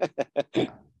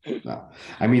no,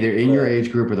 I'm either in your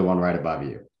age group or the one right above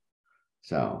you.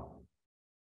 So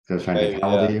I was trying to think,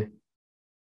 how old are you?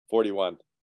 41.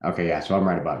 Okay, yeah. So I'm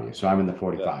right above you. So I'm in the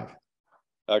 45.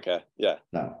 Yeah. Okay, yeah.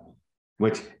 No.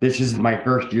 Which this is my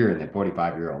first year in the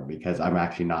 45-year-old because I'm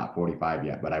actually not 45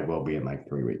 yet, but I will be in like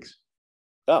 3 weeks.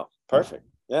 Oh, perfect.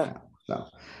 Yeah. So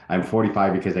I'm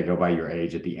 45 because I go by your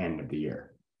age at the end of the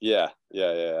year. Yeah.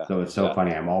 So it's so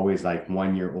funny. I'm always like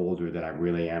 1 year older than I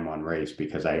really am on race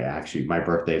because my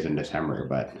birthday is in December,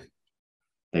 but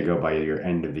they go by your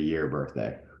end of the year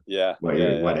birthday. Yeah.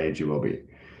 What age you will be.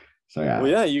 So yeah.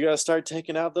 Well, yeah, you got to start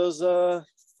taking out those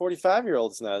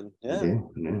 45-year-olds now. Yeah.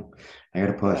 I got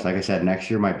to push. Yeah. Like I said, next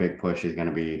year, my big push is going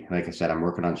to be, like I said, I'm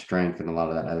working on strength and a lot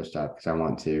of that other stuff because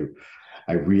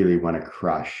I really want to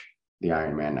crush the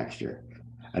Ironman next year.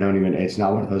 It's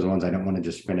not one of those ones I don't want to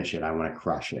just finish it. I want to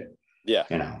crush it. Yeah.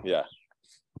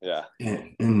 Yeah.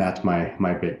 And that's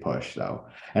my big push. So,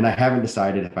 and I haven't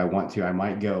decided if I want to. I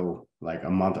might go like a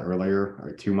month earlier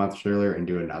or 2 months earlier and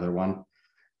do another one.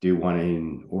 Do one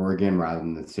in Oregon rather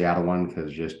than the Seattle one,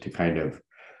 because just to kind of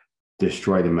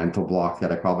destroy the mental block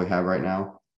that I probably have right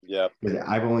now. Yeah.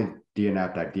 I've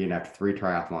DNF'd 3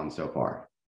 triathlons so far,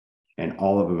 and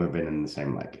all of them have been in the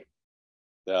same lake.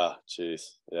 Yeah,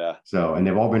 geez. Yeah. So, and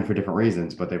they've all been for different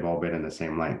reasons, but they've all been in the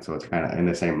same lake. So it's kind of in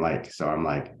the same lake. So I'm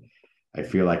like, I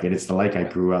feel like it's the lake I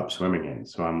grew up swimming in.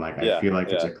 So I'm like, I feel like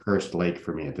it's a cursed lake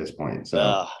for me at this point.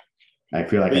 So I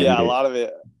feel like a lot of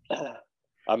it.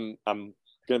 I'm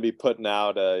going to be putting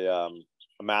out a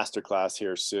masterclass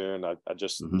here soon. I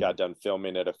just got done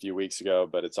filming it a few weeks ago,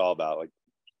 but it's all about like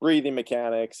breathing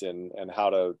mechanics and how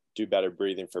to do better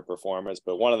breathing for performance.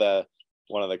 But one of the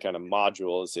kind of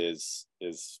modules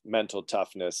is mental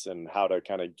toughness and how to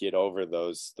kind of get over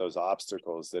those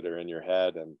obstacles that are in your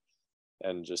head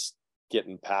and just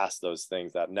getting past those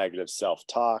things, that negative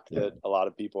self-talk that a lot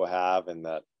of people have, and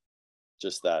that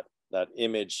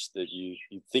image that you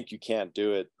think you can't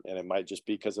do it, and it might just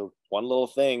be because of one little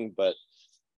thing, but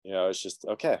it's just,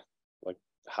 okay, like,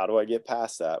 how do I get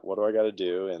past that? What do I got to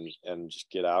do? And just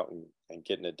get out and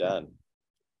getting it done.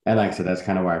 And like I said, that's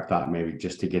kind of why I thought maybe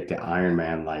just to get the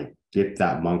Ironman, like get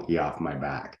that monkey off my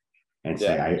back and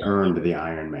say, I earned the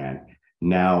Ironman.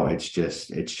 Now it's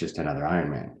just another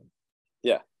Ironman.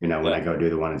 Yeah. When I go do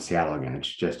the one in Seattle again, it's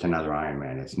just another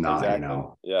Ironman. It's not,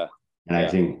 Yeah. And I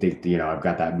think, I've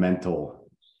got that mental,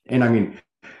 and I mean,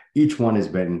 each one has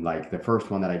been like the first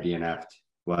one that I DNF'd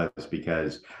was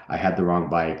because I had the wrong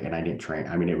bike and I didn't train.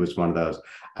 I mean, it was one of those,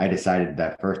 I decided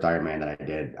that first Ironman that I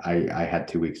did, I had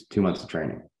 2 months of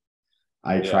training.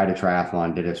 I tried a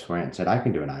triathlon, did a swim, and said, I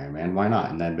can do an Ironman. Why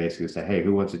not? And then basically said, hey,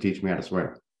 who wants to teach me how to swim?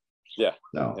 Yeah.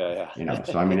 So,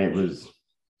 so I mean, it was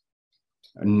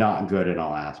not good in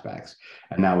all aspects.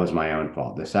 And that was my own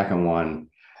fault. The second one,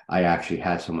 I actually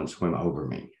had someone swim over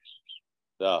me.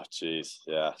 Oh, geez.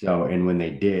 Yeah. So, and when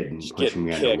they did, and pushing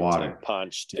me underwater, and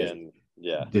punched and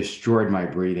destroyed my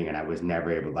breathing. And I was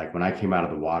never able, like when I came out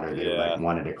of the water, they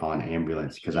wanted to call an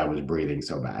ambulance because I was breathing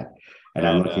so bad. And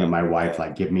I'm looking at my wife,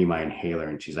 like, give me my inhaler.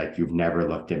 And she's like, you've never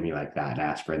looked at me like that and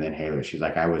asked for an inhaler. She's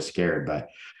like, I was scared, but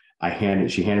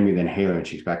she handed me the inhaler and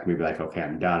she expected me to be like, okay,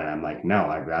 I'm done. And I'm like, no,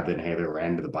 I grabbed the inhaler,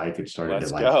 ran to the bike and started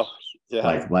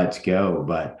let's go.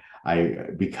 But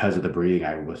because of the breathing,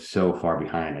 I was so far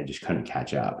behind, I just couldn't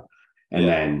catch up. And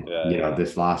then,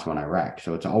 this last one I wrecked.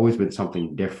 So it's always been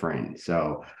something different.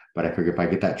 So, but I figure if I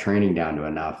get that training down to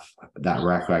enough, that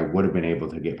wreck, I would have been able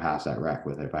to get past that wreck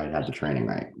with if I had the training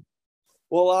right.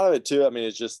 Well, a lot of it too, I mean,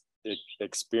 it's just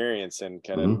experience and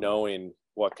kind of knowing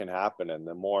what can happen. And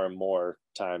the more and more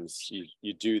times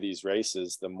you do these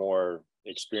races, the more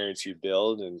experience you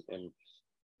build. And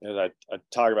I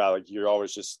talk about, like, you're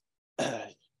always just,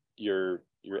 your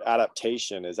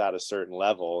adaptation is at a certain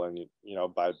level. And,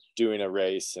 by doing a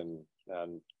race and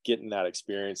getting that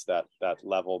experience, that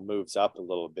level moves up a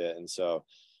little bit. And so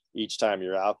each time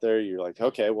you're out there, you're like,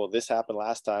 okay, well, this happened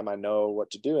last time. I know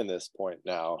what to do in this point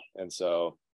now. And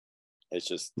so it's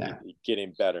just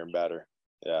getting better and better.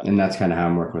 Yeah. And that's kind of how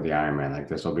I'm working with the Ironman. Like,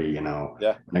 this will be, when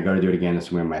I go to do it again,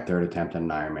 this will be my third attempt at an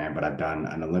Ironman, but I've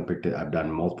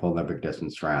done multiple Olympic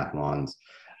distance triathlons.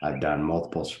 I've done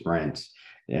multiple sprints.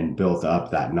 and built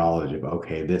up that knowledge of,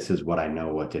 okay, this is what I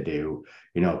know what to do.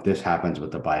 You know, if this happens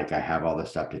with the bike, I have all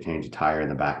this stuff to change the tire in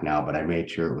the back now, but I made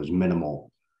sure it was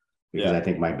minimal, because I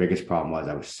think my biggest problem was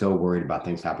I was so worried about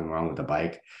things happening wrong with the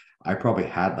bike. I probably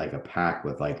had like a pack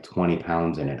with like 20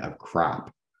 pounds in it of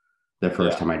crap the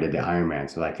first time I did the Ironman,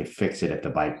 so I could fix it if the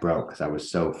bike broke, because I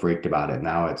was so freaked about it.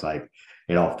 Now it's like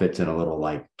it all fits in a little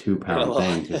like 2-pound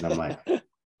thing, because I'm like,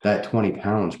 that 20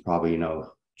 pounds probably, you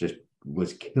know, just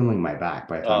was killing my back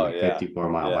by the time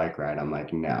 54-mile bike ride. I'm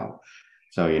like, no.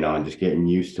 So, you know, and just getting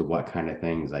used to what kind of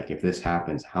things, like if this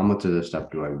happens, how much of this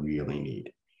stuff do I really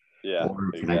need? Yeah.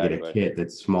 Or can I get a kit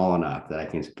that's small enough that I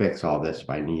can fix all this if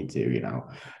I need to, you know?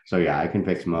 So yeah, I can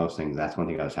fix most things. That's one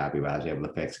thing I was happy about. I was able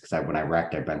to fix, because when I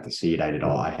wrecked, I bent the seat. I had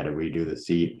to redo the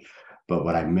seat. But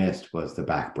what I missed was the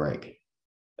back brake.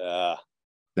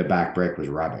 The back brake was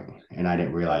rubbing, and I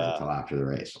didn't realize it until after the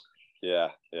race. Yeah.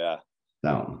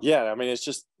 So yeah, I mean, it's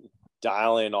just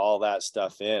dialing all that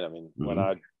stuff in. I mean, when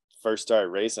I first started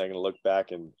racing, I can look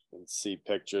back and see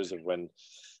pictures of when,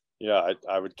 you know,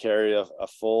 I would carry a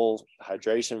full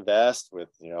hydration vest with,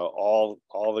 you know, all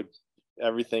the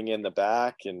everything in the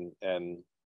back, and then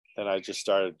I just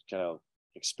started kind of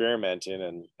experimenting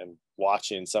and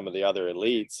watching some of the other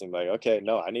elites, and like, okay,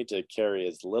 no, I need to carry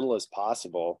as little as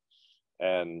possible,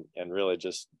 and really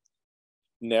just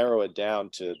narrow it down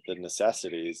to the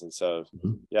necessities. And so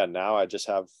yeah, now I just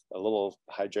have a little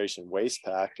hydration waist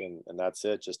pack, and that's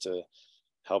it, just to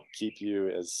help keep you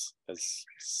as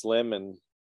slim and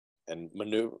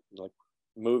maneuver, like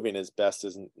moving as best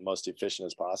as most efficient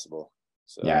as possible.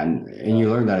 So yeah, and you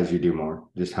learn that as you do more,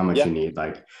 just how much you need.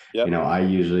 Like, you know, I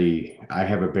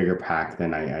have a bigger pack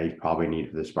than I probably need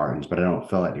for the Spartans, but I don't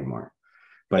fill it anymore.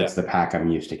 But it's the pack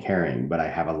I'm used to carrying, but I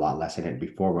have a lot less in it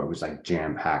before, where it was like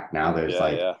jam packed. Now there's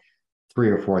 3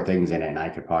 or 4 things in it, and I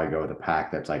could probably go with a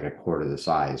pack that's like a quarter the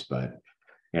size, but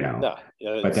you know,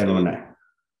 but then when I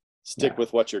stick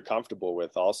with what you're comfortable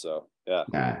with also. Yeah.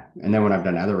 And then when I've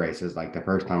done other races, like the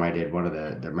first time I did one of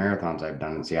the marathons I've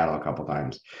done in Seattle a couple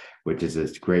times, which is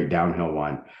this great downhill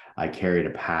one, I carried a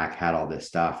pack, had all this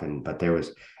stuff, but there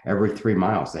was every 3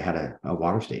 miles they had a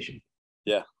water station.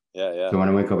 So when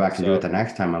I went go back to do it the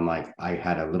next time, I'm like, I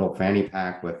had a little fanny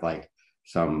pack with like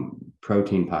some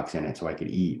protein pucks in it so I could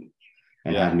eat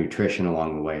and have nutrition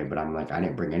along the way. But I'm like, I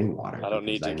didn't bring any water. I don't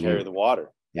need to carry the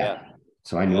water.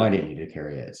 So I knew I didn't need to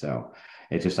carry it. So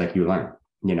it's just like you learn,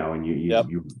 you know, and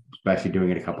you especially doing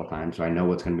it a couple of times. So I know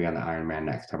what's going to be on the Ironman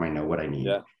next time. I know what I need.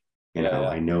 You know,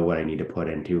 I know what I need to put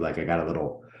into. Like I got a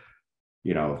little,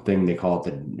 you know, thing they call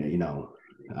it the, you know,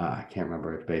 I can't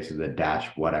remember. It's basically the dash,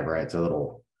 whatever. It's a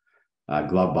little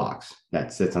glove box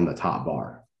that sits on the top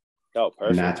bar. Oh, perfect.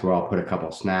 And that's where I'll put a couple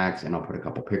of snacks, and I'll put a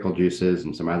couple of pickle juices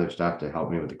and some other stuff to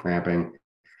help me with the cramping.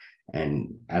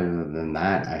 And other than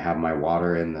that, I have my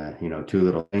water in the, you know, 2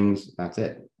 little things. That's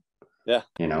it.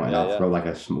 You know, and I'll throw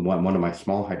like one of my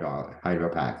small hydro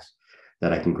packs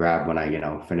that I can grab when I, you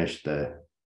know, finish the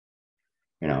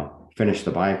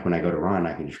bike. When I go to run,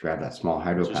 I can just grab that small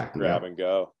hydro pack and grab and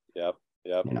go. Yep.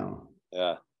 You know.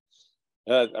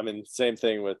 I mean, same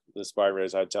thing with the Spartan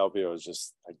race. I tell people, is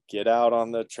just like, get out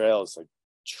on the trails, like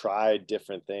try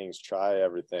different things, try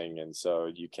everything. And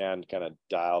so you can kind of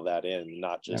dial that in,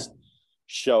 not just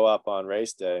show up on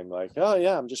race day and like, oh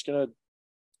yeah, I'm just going to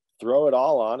throw it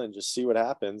all on and just see what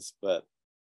happens. But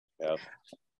you know,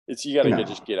 you got to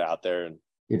just get out there and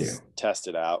test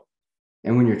it out.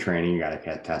 And when you're training, you got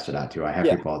to test it out too. I have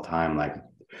people all the time like,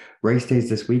 race days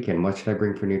this weekend, what should I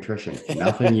bring for nutrition?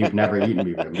 Nothing you've never eaten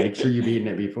before. Make sure you've eaten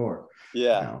it before.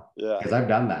 Because I've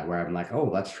done that where I'm like, oh,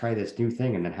 let's try this new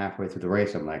thing, and then halfway through the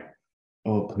race, I'm like,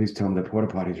 oh, please tell them the porta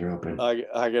potties are open.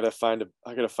 I gotta find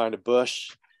a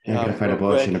bush. I gotta find a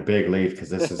bush and a big leaf, because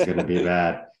this is gonna be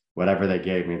bad. Whatever they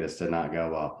gave me, this did not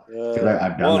go well.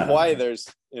 I've done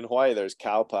that. In Hawaii, there's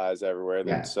cow pies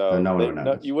everywhere. So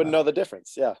you wouldn't know the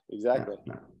difference. Yeah, exactly.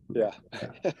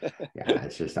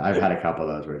 It's just, I've had a couple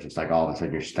of those where it's just like all of a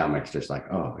sudden your stomach's just like,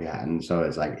 oh yeah. And so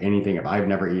it's like anything, if I've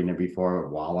never eaten it before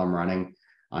while I'm running,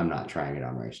 I'm not trying it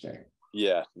on race day.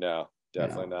 Yeah, no,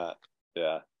 definitely not.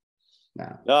 Yeah.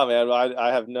 No, man,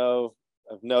 I have no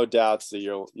doubts that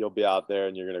you'll be out there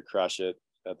and you're going to crush it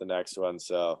at the next one.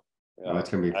 So it's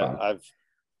going to be fun.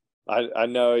 I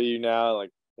know you now,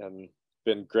 like, and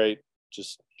been great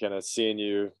just kind of seeing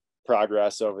you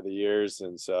progress over the years.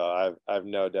 And so I've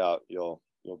no doubt you'll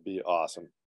be awesome.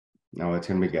 No, it's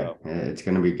going to be good. It's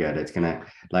going to be good. It's going to,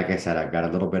 like I said, I've got a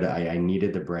little bit I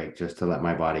needed the break just to let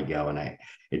my body go. And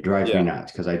it drives me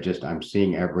nuts because I'm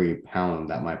seeing every pound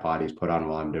that my body's put on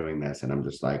while I'm doing this. And I'm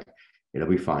just like, it'll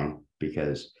be fine,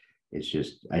 because it's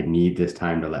just, I need this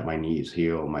time to let my knees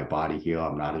heal, my body heal.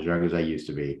 I'm not as young as I used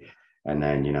to be. And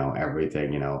then,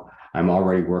 everything, I'm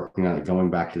already working on going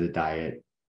back to the diet,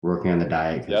 working on the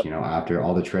diet. Cause after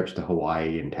all the trips to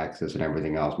Hawaii and Texas and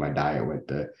everything else, my diet went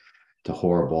to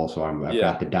horrible. So I've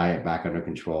got the diet back under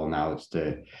control. Now it's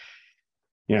to,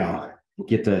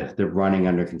 get the running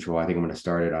under control. I think I'm going to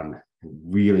start it on,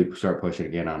 really start pushing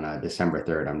again on December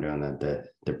 3rd. I'm doing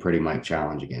the Pretty Mike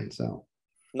challenge again. So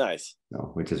nice.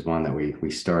 So, which is one that we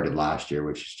started last year,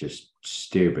 which is just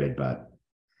stupid, but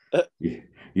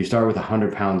you start with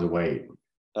 100 pounds of weight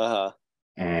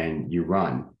and you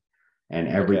run, and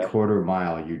every quarter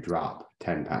mile you drop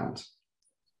 10 pounds.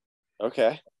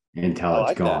 Okay. Until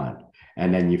it's gone. That.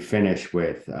 And then you finish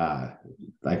with, I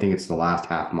think it's the last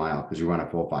half mile, because you run a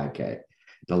full 5K.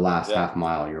 The last half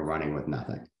mile you're running with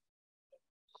nothing.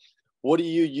 What are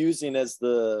you using as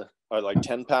like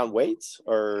 10-pound weights,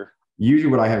 or?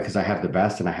 Usually what I have, because I have the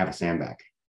vest and I have a sandbag.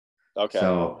 Okay.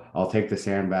 So I'll take the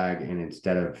sandbag, and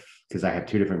instead of, because I have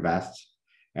two different vests,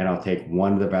 and I'll take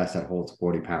one of the vests that holds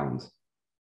 40 pounds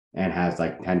and has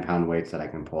like 10-pound weights that I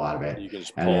can pull out of it. You can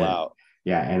just pull out.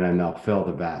 Yeah. And then they'll fill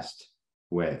the vest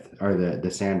or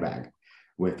the sandbag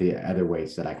with the other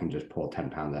weights that I can just pull 10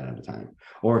 pounds at a time.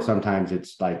 Or sometimes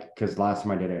it's like, because last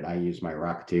time I did it, I used my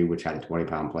Rock 2, which had a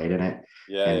 20-pound plate in it.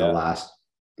 Yeah. And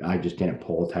I just didn't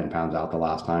pull 10 pounds out the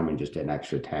last time, and just did an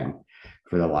extra 10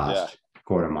 for the last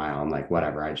quarter mile. I'm like,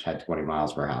 whatever. I just had 20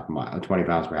 pounds for half a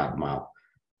mile,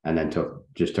 and then took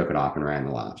it off and ran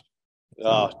the last.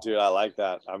 Oh, dude, I like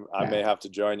that. I may have to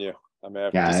join you. I may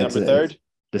have December 3rd.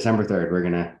 December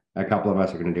 3rd. A couple of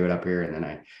us are going to do it up here. And then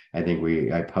I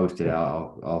think I posted it.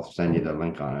 I'll send you the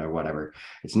link on it or whatever.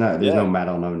 It's not, there's no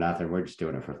medal, no nothing. We're just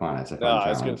doing it for fun. It's a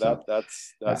fun challenge.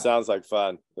 That sounds like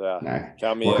fun. Yeah.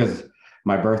 Count me in. Because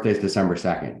my birthday is December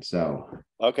 2nd. So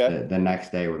okay. The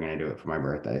next day we're going to do it for my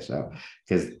birthday. So,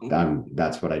 because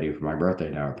that's what I do for my birthday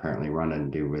now, apparently, run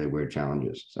and do really weird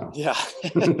challenges. So yeah.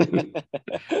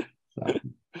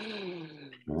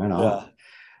 Right on.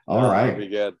 All right. That'd be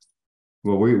good.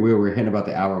 Well, we were hitting about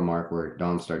the hour mark where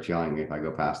Don starts yelling at me if I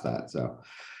go past that. So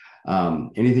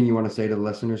anything you want to say to the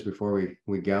listeners before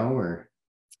we go, or?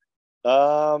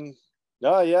 No,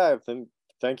 yeah.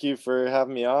 Thank you for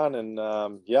having me on. And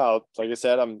like I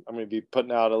said, I'm going to be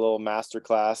putting out a little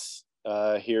masterclass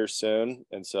here soon.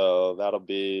 And so that'll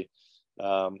be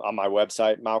on my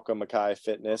website, Malcolm Mackay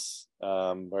Fitness,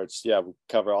 where we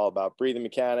cover all about breathing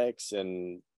mechanics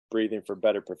and breathing for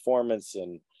better performance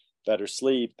and better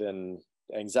sleep and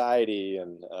anxiety,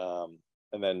 and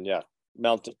then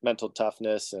mental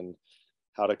toughness, and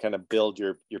how to kind of build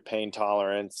your pain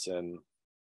tolerance. And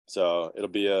so it'll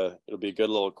be a good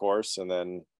little course. And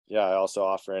then I also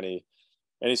offer any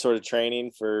sort of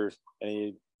training for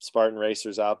any Spartan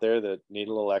racers out there that need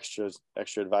a little extra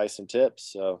advice and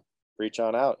tips. So reach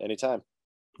on out anytime.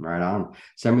 Right on.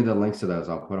 Send me the links to those.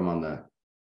 I'll put them on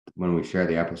when we share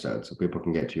the episode, so people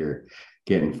can get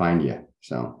and find you.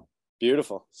 So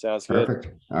beautiful. Sounds good.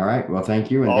 Perfect. All right. Well, thank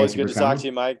you. And always good to talk to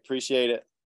you, Mike. Appreciate it.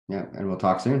 Yeah. And we'll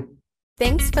talk soon.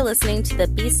 Thanks for listening to the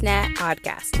BeastNet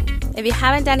podcast. If you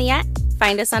haven't done it yet,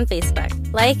 find us on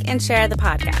Facebook, like and share the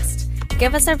podcast.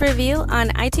 Give us a review on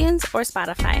iTunes or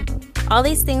Spotify. All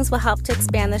these things will help to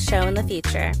expand the show in the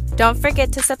future. Don't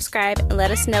forget to subscribe and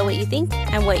let us know what you think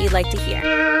and what you'd like to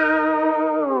hear.